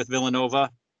wrong with Villanova.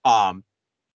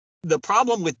 The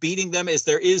problem with beating them is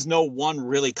there is no one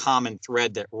really common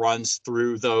thread that runs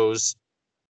through those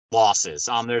losses.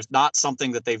 There's not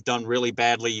something that they've done really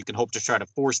badly you can hope to try to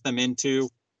force them into.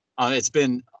 It's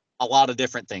been a lot of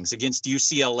different things. Against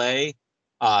UCLA,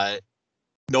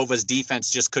 Nova's defense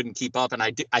just couldn't keep up, and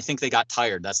I think they got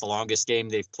tired. That's the longest game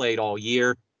they've played all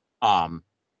year.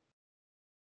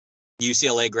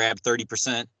 UCLA grabbed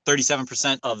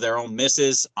 37% of their own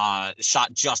misses,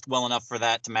 shot just well enough for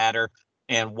that to matter,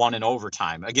 and won in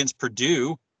overtime. Against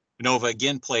Purdue, Nova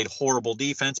again played horrible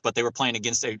defense, but they were playing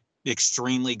against an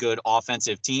extremely good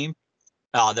offensive team.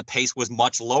 The pace was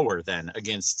much lower than it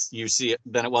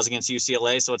was against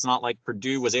UCLA, so it's not like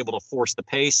Purdue was able to force the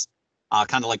pace,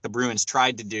 kind of like the Bruins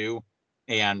tried to do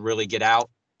and really get out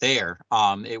there.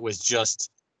 It was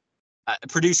just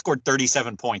Purdue scored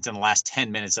 37 points in the last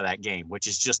 10 minutes of that game, which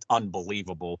is just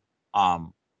unbelievable.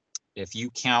 If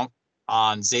you count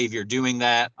on Xavier doing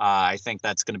that, I think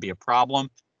that's going to be a problem.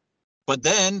 But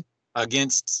then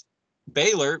against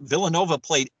Baylor, Villanova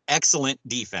played excellent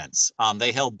defense.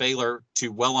 They held Baylor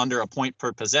to well under a point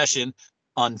per possession.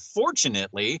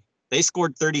 Unfortunately, they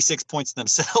scored 36 points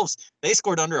themselves. They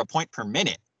scored under a point per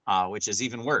minute, which is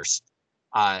even worse.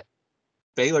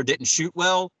 Baylor didn't shoot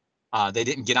well. They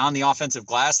didn't get on the offensive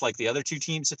glass like the other two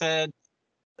teams have had.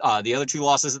 The other two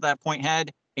losses at that point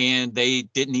had. and they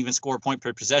didn't even score a point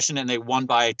per possession, and they won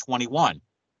by 21.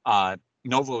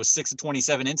 Nova was 6 of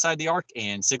 27 inside the arc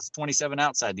and 6 of 27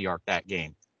 outside the arc that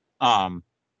game.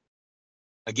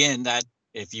 Again, that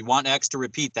if you want X to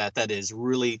repeat that, that is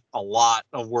really a lot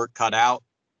of work cut out.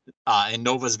 In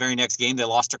Nova's very next game, they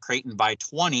lost to Creighton by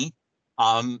 20,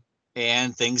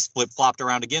 and things flip-flopped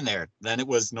around again there. Then it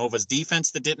was Nova's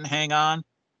defense that didn't hang on,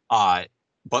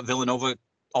 but Villanova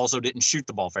also didn't shoot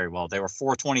the ball very well. They were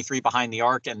 423 behind the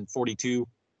arc and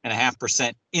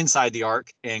 42.5% inside the arc,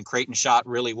 and Creighton shot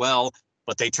really well,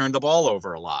 but they turned the ball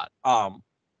over a lot.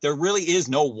 There really is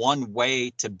no one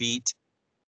way to beat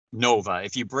Nova.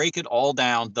 If you break it all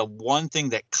down, the one thing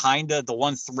that the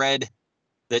one thread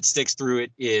that sticks through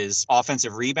it is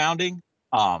offensive rebounding.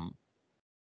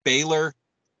 Baylor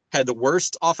had the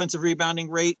worst offensive rebounding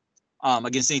rate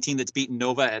against any team that's beaten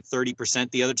Nova at 30%.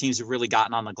 The other teams have really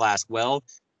gotten on the glass well,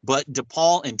 but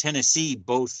DePaul and Tennessee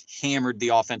both hammered the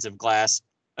offensive glass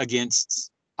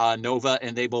against Nova,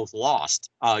 and they both lost.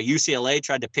 UCLA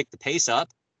tried to pick the pace up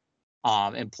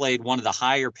and played one of the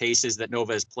higher paces that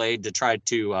Nova has played to try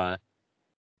to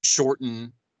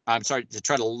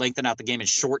try to lengthen out the game and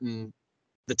shorten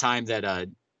the time that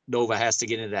Nova has to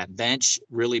get into that bench,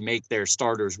 really make their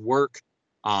starters work.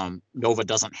 Nova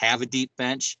doesn't have a deep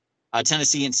bench.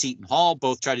 Tennessee and Seton Hall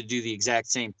both tried to do the exact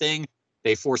same thing.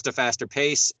 They forced a faster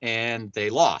pace and they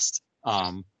lost.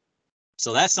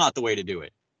 So that's not the way to do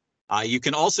it. You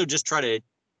can also just try to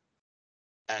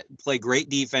play great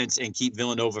defense and keep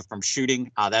Villanova from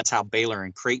shooting. That's how Baylor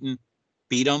and Creighton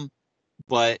beat them.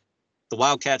 But the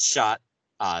Wildcats shot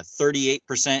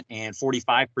 38% and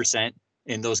 45%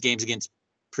 in those games against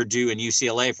Purdue and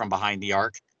UCLA from behind the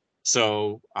arc.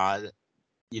 So,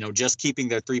 just keeping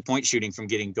their 3-point shooting from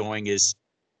getting going is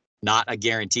not a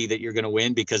guarantee that you're going to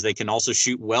win, because they can also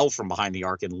shoot well from behind the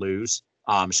arc and lose.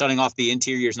 Shutting off the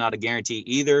interior is not a guarantee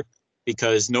either,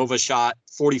 because Nova shot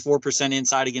 44%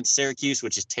 inside against Syracuse,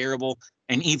 which is terrible,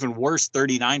 and even worse,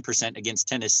 39% against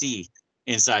Tennessee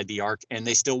inside the arc, and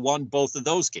they still won both of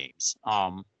those games.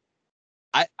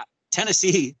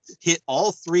 Tennessee hit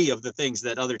all three of the things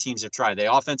that other teams have tried. They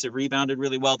offensive rebounded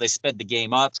really well. They sped the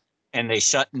game up, and they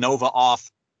shut Nova off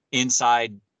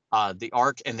inside the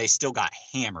arc, and they still got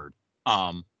hammered.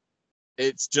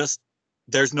 It's just,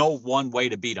 there's no one way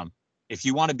to beat them. If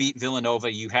you want to beat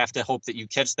Villanova, you have to hope that you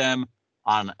catch them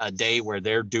on a day where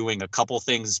they're doing a couple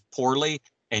things poorly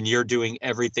and you're doing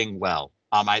everything well.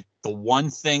 The one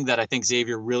thing that I think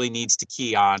Xavier really needs to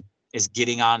key on is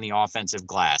getting on the offensive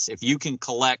glass. If you can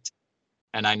collect,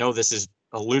 and I know this is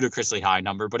a ludicrously high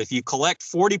number, but if you collect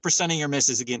 40% of your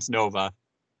misses against Nova,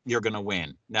 you're going to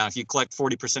win. Now, if you collect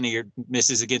 40% of your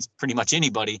misses against pretty much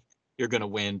anybody, you're going to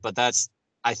win. But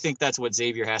I think that's what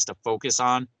Xavier has to focus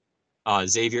on.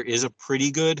 Xavier is a pretty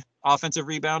good offensive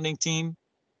rebounding team.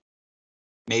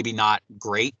 Maybe not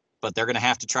great, but they're going to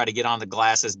have to try to get on the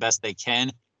glass as best they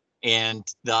can. And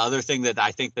the other thing that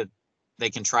I think that they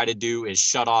can try to do is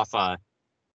shut off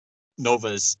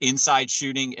Nova's inside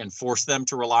shooting and force them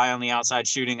to rely on the outside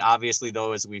shooting. Obviously,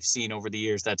 though, as we've seen over the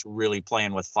years, that's really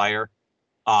playing with fire.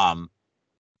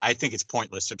 I think it's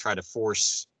pointless to try to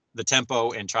force the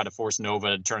tempo and try to force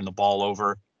Nova to turn the ball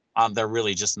over. They're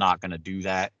really just not going to do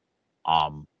that.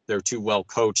 They're too well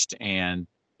coached, and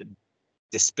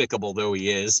despicable though he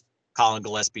is, Colin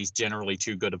Gillespie's generally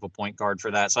too good of a point guard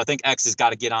for that. So I think X has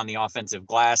got to get on the offensive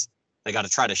glass. They got to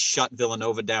try to shut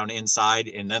Villanova down inside,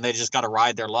 and then they just got to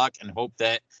ride their luck and hope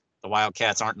that the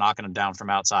Wildcats aren't knocking them down from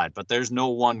outside. But there's no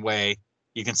one way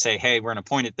you can say, hey, we're going to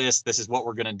point at this. This is what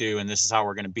we're going to do, and this is how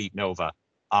we're going to beat Nova.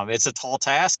 It's a tall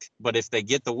task, but if they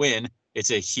get the win,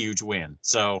 it's a huge win.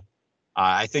 So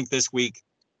I think this week,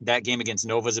 that game against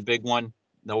Nova is a big one.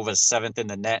 Nova's 7th in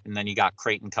the net, and then you got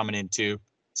Creighton coming in too.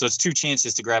 So it's 2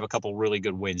 chances to grab a couple really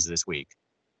good wins this week.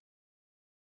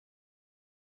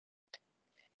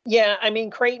 Yeah, I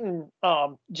mean, Creighton,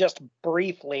 just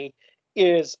briefly,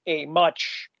 is it's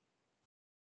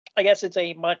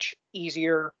a much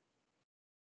easier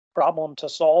problem to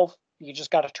solve. You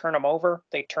just got to turn them over.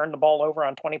 They turn the ball over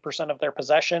on 20% of their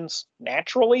possessions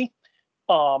naturally.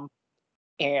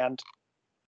 And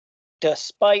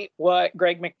despite what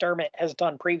Greg McDermott has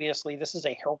done previously, this is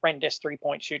a horrendous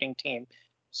 3-point shooting team.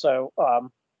 So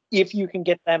if you can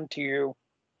get them to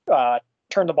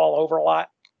turn the ball over a lot,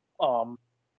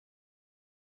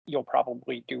 you'll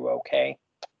probably do okay.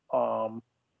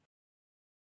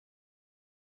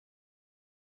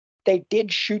 They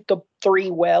did shoot the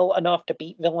 3 well enough to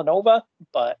beat Villanova,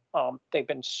 but they've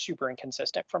been super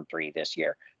inconsistent from 3 this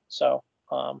year. So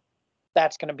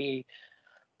that's going to be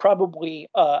probably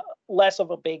less of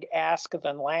a big ask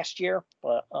than last year,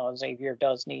 but Xavier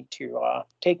does need to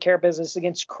take care of business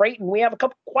against Creighton. We have a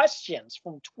couple questions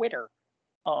from Twitter.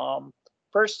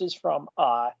 First is from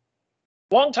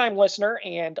longtime listener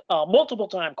and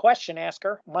multiple-time question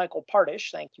asker, Michael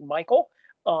Partish. Thank you, Michael.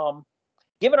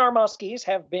 Given our Muskies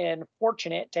have been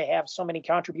fortunate to have so many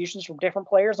contributions from different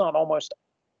players on almost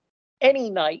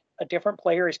any night, a different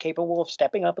player is capable of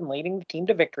stepping up and leading the team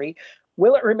to victory.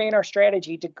 Will it remain our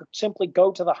strategy to simply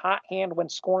go to the hot hand when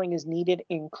scoring is needed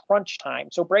in crunch time?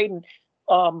 So, Braden,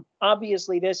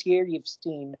 obviously this year you've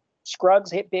seen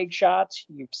Scruggs hit big shots.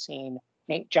 You've seen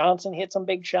Nate Johnson hit some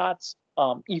big shots.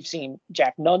 You've seen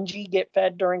Jack Nunge get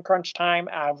fed during crunch time.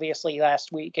 Obviously,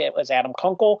 last week it was Adam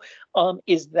Kunkel.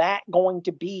 Is that going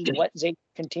to be what Xavier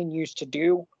continues to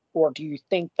do, or do you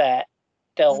think that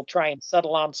they'll try and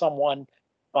settle on someone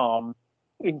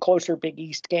in closer Big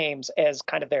East games as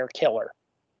kind of their killer?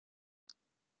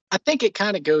 I think it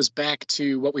kind of goes back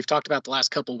to what we've talked about the last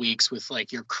couple of weeks with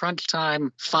like your crunch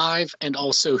time 5 and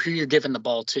also who you're giving the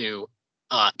ball to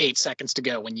 8 seconds to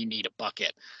go when you need a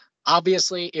bucket.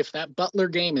 Obviously, if that Butler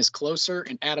game is closer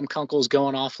and Adam Kunkel's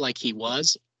going off like he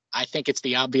was, I think it's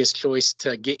the obvious choice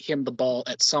to get him the ball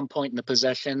at some point in the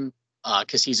possession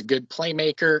because he's a good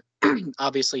playmaker.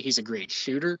 Obviously, he's a great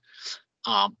shooter.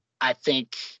 I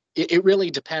think it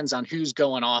really depends on who's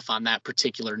going off on that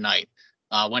particular night.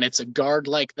 When it's a guard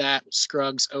like that,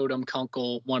 Scruggs, Odom,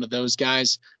 Kunkel, one of those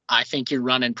guys, I think you're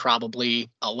running probably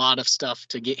a lot of stuff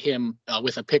to get him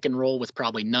with a pick and roll with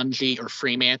probably Nunge or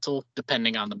Fremantle,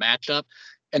 depending on the matchup.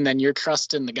 And then you're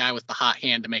trusting the guy with the hot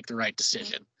hand to make the right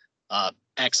decision.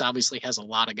 X obviously has a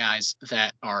lot of guys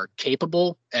that are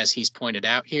capable, as he's pointed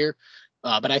out here.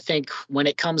 But I think when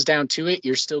it comes down to it,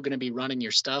 you're still going to be running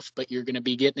your stuff, but you're going to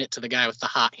be getting it to the guy with the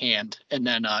hot hand and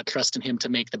then trusting him to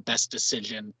make the best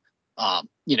decision.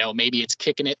 Maybe it's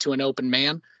kicking it to an open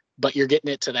man, but you're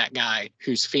getting it to that guy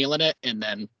who's feeling it, and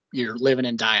then you're living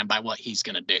and dying by what he's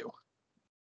going to do.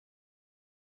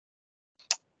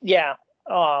 Yeah.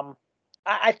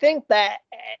 I think that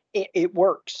it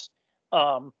works.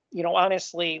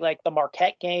 Honestly, like the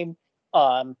Marquette game,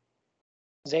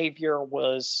 Xavier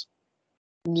was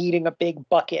needing a big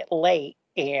bucket late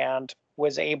and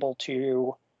was able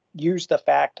to use the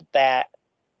fact that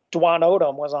Dwan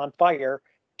Odom was on fire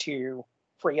to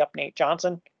free up Nate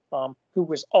Johnson, who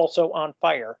was also on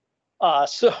fire.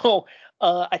 So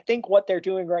I think what they're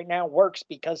doing right now works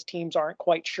because teams aren't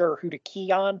quite sure who to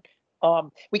key on.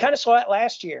 We kind of saw it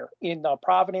last year in the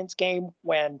Providence game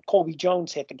when Colby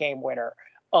Jones hit the game winner.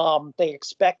 They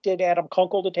expected Adam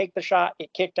Kunkel to take the shot.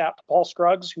 It kicked out to Paul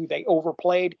Scruggs, who they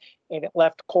overplayed, and it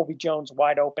left Colby Jones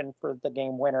wide open for the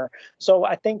game winner. So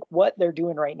I think what they're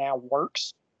doing right now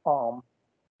works.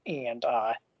 And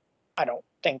I don't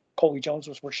think Colby Jones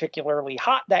was particularly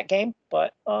hot that game,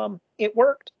 but it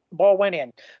worked. The ball went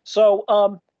in.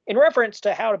 So in reference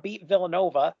to how to beat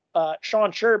Villanova,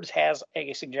 Sean Sherbs has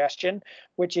a suggestion,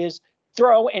 which is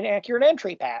throw an accurate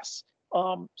entry pass.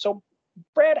 So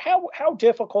Brad, how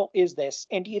difficult is this?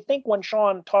 And do you think when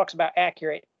Sean talks about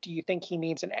accurate, do you think he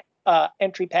means an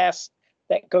entry pass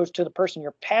that goes to the person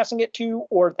you're passing it to,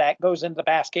 or that goes into the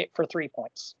basket for 3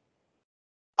 points?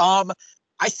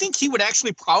 I think he would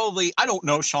actually probably, I don't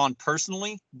know Sean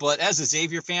personally, but as a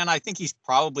Xavier fan, I think he's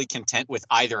probably content with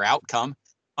either outcome.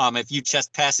 If you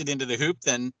just pass it into the hoop,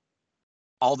 then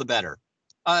all the better.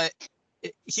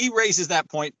 He raises that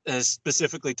point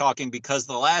specifically talking because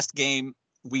the last game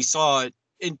we saw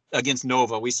against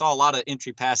Nova, we saw a lot of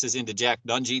entry passes into Jack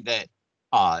Nunge that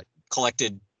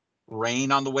collected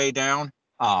rain on the way down,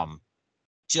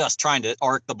 just trying to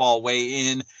arc the ball way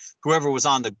in. Whoever was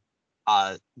on the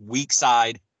weak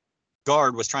side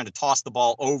guard was trying to toss the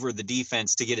ball over the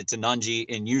defense to get it to Nunge,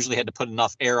 and usually had to put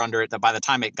enough air under it that by the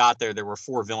time it got there were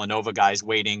 4 Villanova guys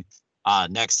waiting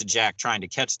next to Jack trying to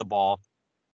catch the ball.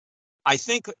 I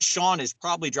think Sean is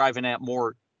probably driving at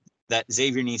more that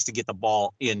Xavier needs to get the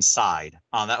ball inside.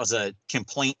 That was a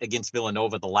complaint against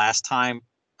Villanova the last time.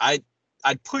 I'd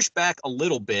push back a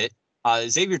little bit.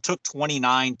 Xavier took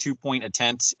 29 2-point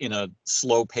attempts in a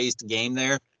slow-paced game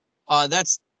there.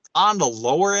 That's on the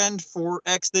lower end for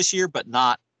X this year, but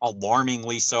not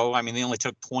alarmingly so. I mean, they only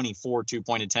took 24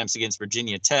 2-point attempts against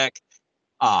Virginia Tech.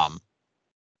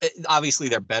 Obviously,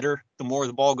 they're better the more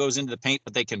the ball goes into the paint,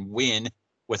 but they can win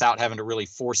without having to really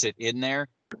force it in there.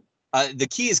 The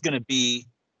key is going to be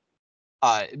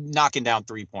knocking down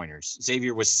 3-pointers.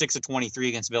 Xavier was 6 of 23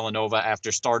 against Villanova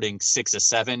after starting 6 of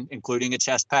 7, including a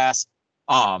chest pass.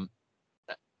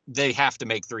 They have to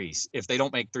make threes. If they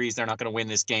don't make threes, they're not going to win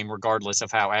this game, regardless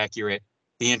of how accurate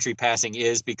the entry passing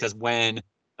is, because when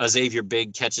Xavier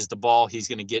Big catches the ball, he's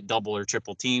going to get double or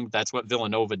triple teamed. That's what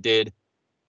Villanova did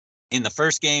in the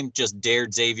first game, just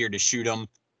dared Xavier to shoot him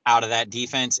out of that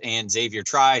defense, and Xavier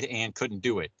tried and couldn't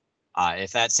do it.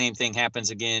 If that same thing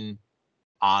happens again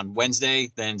on Wednesday,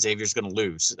 then Xavier's going to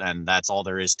lose, and that's all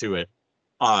there is to it.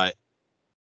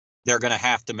 They're going to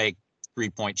have to make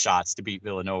 3-point shots to beat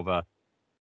Villanova.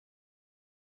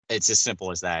 It's as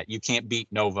simple as that. You can't beat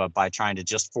Nova by trying to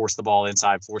just force the ball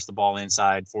inside, force the ball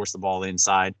inside, force the ball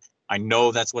inside. I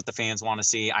know that's what the fans want to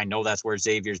see. I know that's where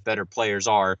Xavier's better players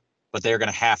are, but they're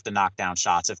going to have to knock down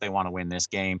shots if they want to win this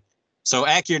game. So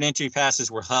accurate entry passes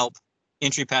will help.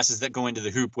 Entry passes that go into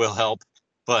the hoop will help,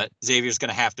 but Xavier's going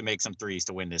to have to make some threes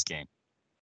to win this game.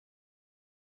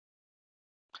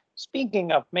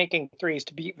 Speaking of making threes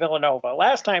to beat Villanova,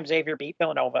 last time Xavier beat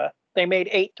Villanova, they made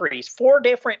 8 threes. 4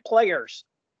 different players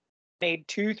made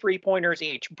 2 3-pointers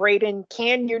each. Braden,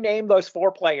 can you name those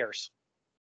 4 players?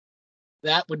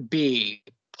 That would be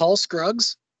Paul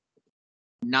Scruggs,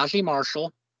 Najee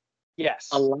Marshall, Yes.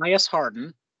 Elias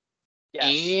Harden,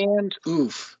 Yes. and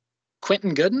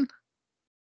Quentin Gooden.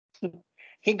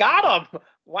 He got him.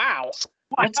 Wow.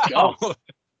 Let's go.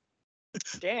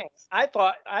 Dang. I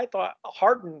thought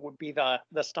Harden would be the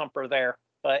stumper there,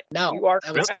 but No, you are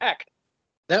that was- correct.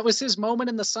 That was his moment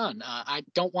in the sun. I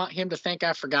don't want him to think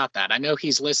I forgot that. I know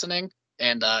he's listening,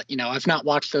 and I've not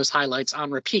watched those highlights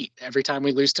on repeat every time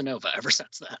we lose to Nova ever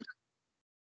since then.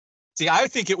 See, I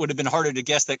think it would have been harder to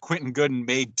guess that Quentin Gooden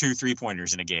made 2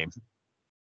 3-pointers in a game.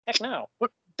 Heck no.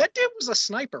 That dude was a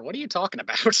sniper. What are you talking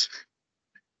about?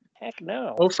 Heck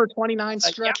no. 0 for 29 Yeah.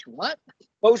 stretch. What?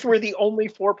 Those were the only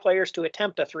 4 players to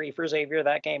attempt a 3 for Xavier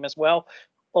that game as well.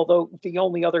 Although the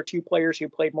only other 2 players who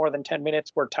played more than 10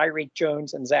 minutes were Tyreek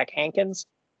Jones and Zach Hankins.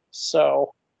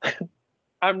 So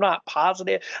I'm not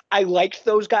positive. I liked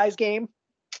those guys' game.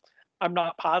 I'm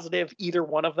not positive either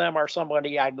one of them are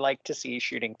somebody I'd like to see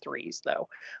shooting threes, though.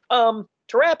 To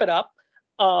wrap it up,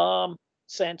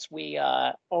 since we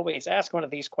always ask one of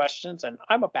these questions, and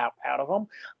I'm about out of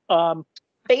them,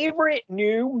 favorite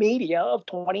new media of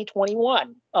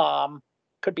 2021?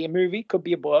 Could be a movie, could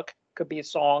be a book, could be a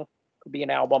song, could be an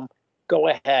album. Go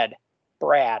ahead,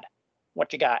 Brad.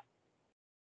 What you got?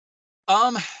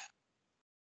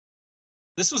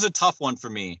 This was a tough one for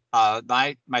me.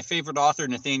 My favorite author,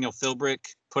 Nathaniel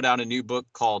Philbrick, put out a new book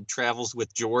called Travels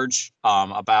with George,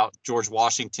 about George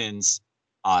Washington's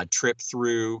trip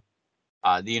through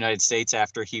the United States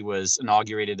after he was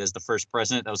inaugurated as the first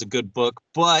president. That was a good book,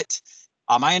 but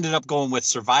I ended up going with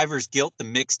Survivor's Guilt, the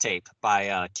mixtape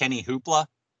by Kenny Hoopla.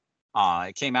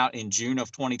 It came out in June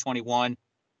of 2021.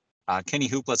 Kenny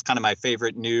Hoopla is kind of my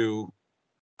favorite new,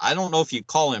 I don't know if you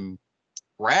call him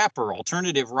rap or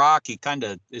alternative rock. He kind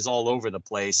of is all over the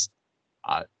place.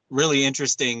 Really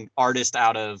interesting artist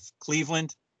out of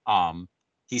Cleveland.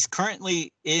 He's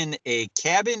currently in a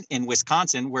cabin in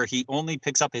Wisconsin where he only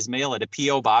picks up his mail at a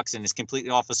P.O. box and is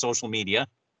completely off of social media.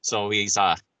 So he's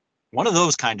one of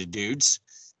those kind of dudes.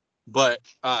 But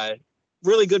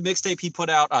really good mixtape he put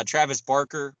out. Travis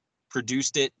Barker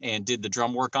produced it and did the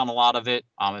drum work on a lot of it.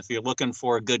 If you're looking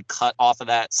for a good cut off of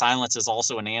that, Silence Is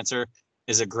Also an Answer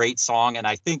is a great song. And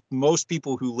I think most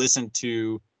people who listen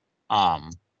to a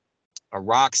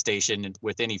rock station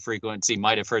with any frequency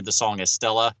might have heard the song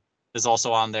Estella is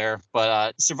also on there.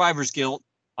 But Survivor's Guilt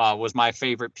was my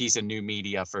favorite piece of new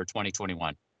media for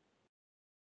 2021.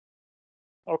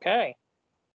 Okay.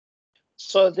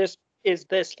 So is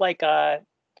this like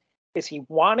is he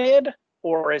wanted,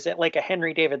 or is it like a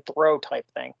Henry David Thoreau type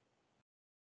thing?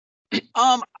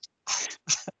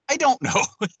 I don't know.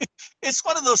 It's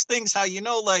one of those things how,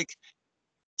 like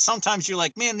sometimes you're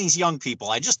like, man, these young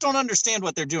people, I just don't understand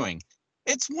what they're doing.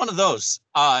 It's one of those.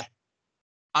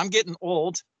 I'm getting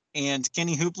old, and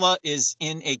Kenny Hoopla is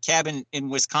in a cabin in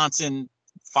Wisconsin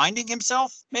finding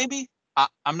himself, maybe?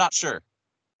 I'm not sure.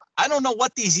 I don't know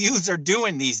what these youths are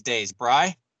doing these days,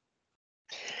 Bri.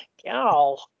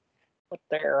 Yeah, with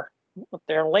their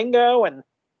lingo and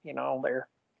their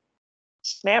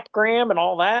Snapgram and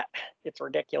all that, it's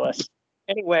ridiculous.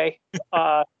 Anyway,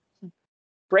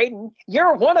 Braden,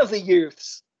 you're one of the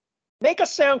youths. Make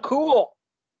us sound cool.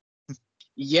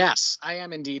 Yes, I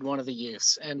am indeed one of the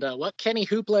youths. And what Kenny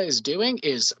Hoopla is doing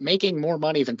is making more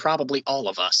money than probably all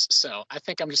of us. So I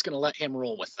think I'm just going to let him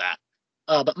roll with that.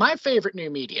 But my favorite new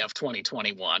media of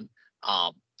 2021,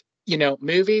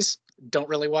 movies, don't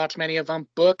really watch many of them.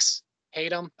 Books, hate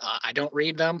them. I don't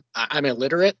read them. I'm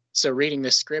illiterate, so reading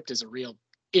this script is a real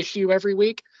issue every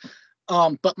week.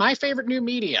 But my favorite new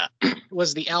media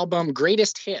was the album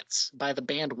Greatest Hits by the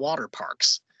band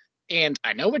Waterparks. And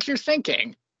I know what you're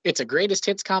thinking. It's a greatest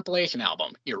hits compilation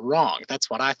album. You're wrong.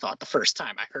 That's what I thought the first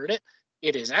time I heard it.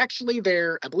 It is actually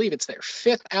I believe it's their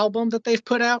 5th album that they've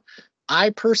put out. I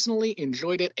personally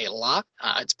enjoyed it a lot.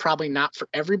 It's probably not for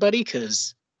everybody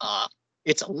because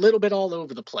it's a little bit all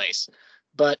over the place.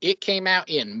 But it came out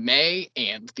in May,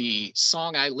 and the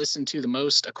song I listened to the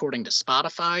most, according to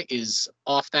Spotify, is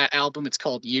off that album. It's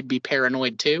called You'd Be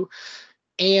Paranoid Too.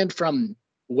 And from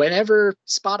whenever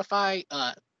Spotify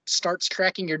starts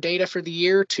tracking your data for the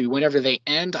year to whenever they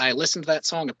end, I listened to that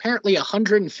song apparently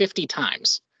 150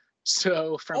 times.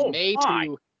 So from May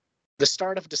to the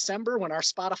start of December, when our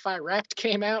Spotify Wrapped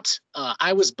came out,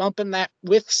 I was bumping that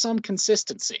with some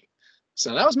consistency.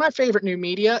 So that was my favorite new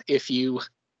media. If you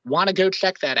want to go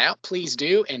check that out, please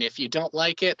do. And if you don't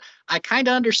like it, I kind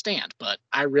of understand, but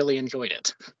I really enjoyed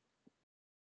it.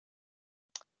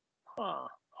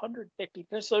 150.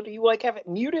 So do you like have it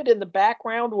muted in the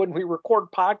background when we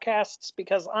record podcasts?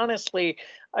 Because honestly,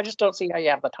 I just don't see how you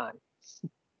have the time.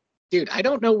 Dude, I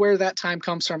don't know where that time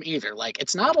comes from either. Like,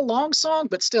 it's not a long song,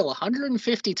 but still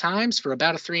 150 times for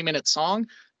about a 3-minute song.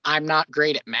 I'm not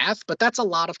great at math, but that's a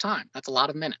lot of time. That's a lot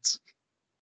of minutes.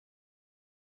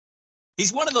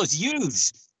 He's one of those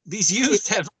youths. These youths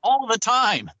have all the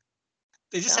time.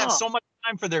 They just have so much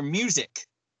time for their music.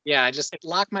 Yeah, I just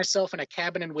lock myself in a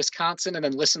cabin in Wisconsin and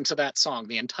then listen to that song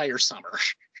the entire summer.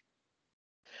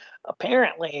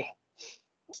 Apparently.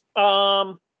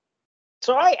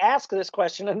 So I asked this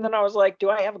question and then I was like, do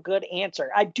I have a good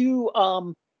answer? I do.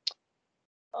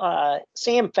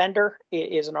 Sam Fender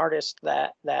is an artist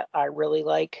that I really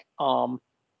like.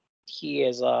 He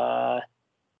is a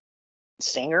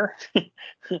singer.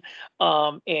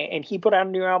 And he put out a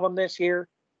new album this year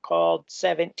called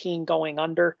 17 Going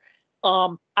Under.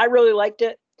 I really liked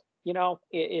it. You know,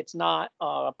 it's not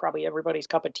probably everybody's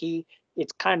cup of tea.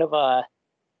 It's kind of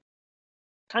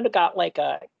got like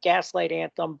a Gaslight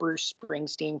Anthem, Bruce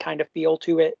Springsteen kind of feel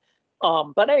to it.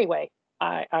 But anyway,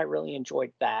 I really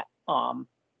enjoyed that.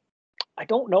 I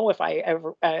don't know if I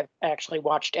actually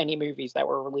watched any movies that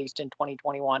were released in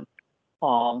 2021.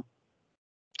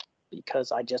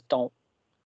 Because I just don't.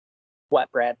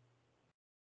 What, Brad?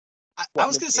 I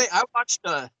was going to say, I watched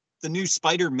the new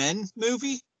Spider-Man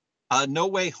movie, No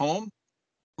Way Home.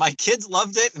 My kids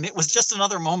loved it, and it was just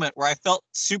another moment where I felt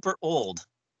super old.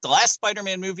 The last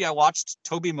Spider-Man movie I watched,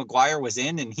 Tobey Maguire was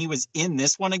in, and he was in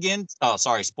this one again. Oh,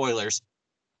 sorry, spoilers.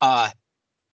 But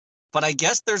I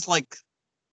guess there's like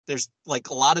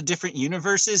a lot of different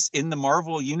universes in the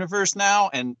Marvel universe now,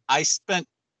 and I spent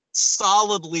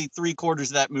solidly 3/4 of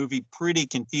that movie pretty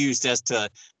confused as to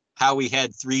how we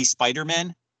had 3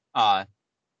 Spider-Men.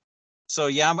 So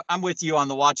yeah, I'm with you on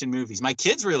the watching movies. My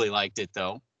kids really liked it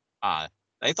though.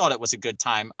 They thought it was a good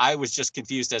time. I was just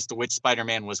confused as to which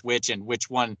Spider-Man was which and which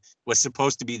one was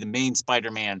supposed to be the main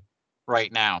Spider-Man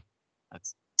right now.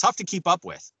 That's tough to keep up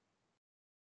with.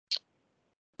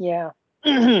 Yeah.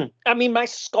 I mean, my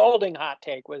scalding hot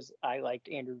take was I liked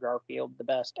Andrew Garfield the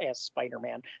best as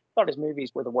Spider-Man. I thought his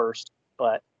movies were the worst,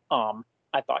 but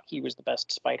I thought he was the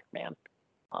best Spider-Man.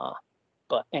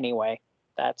 But anyway,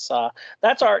 that's our,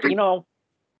 you know,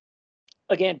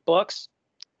 again, books.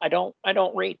 I don't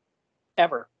read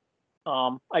ever.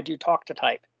 I do talk to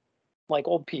type like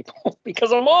old people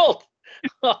because I'm old.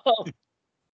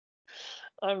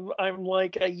 I'm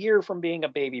like a year from being a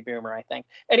baby boomer, I think.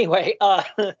 Anyway,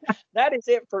 that is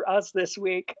it for us this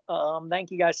week. Thank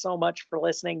you guys so much for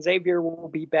listening. Xavier will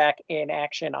be back in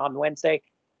action on Wednesday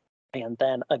and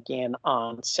then again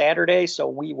on Saturday. So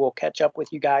we will catch up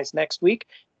with you guys next week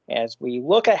as we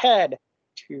look ahead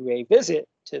to a visit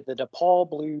to the DePaul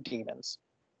Blue Demons.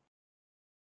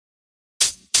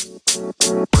 You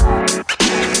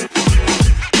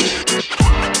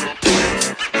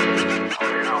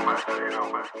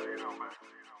know, man.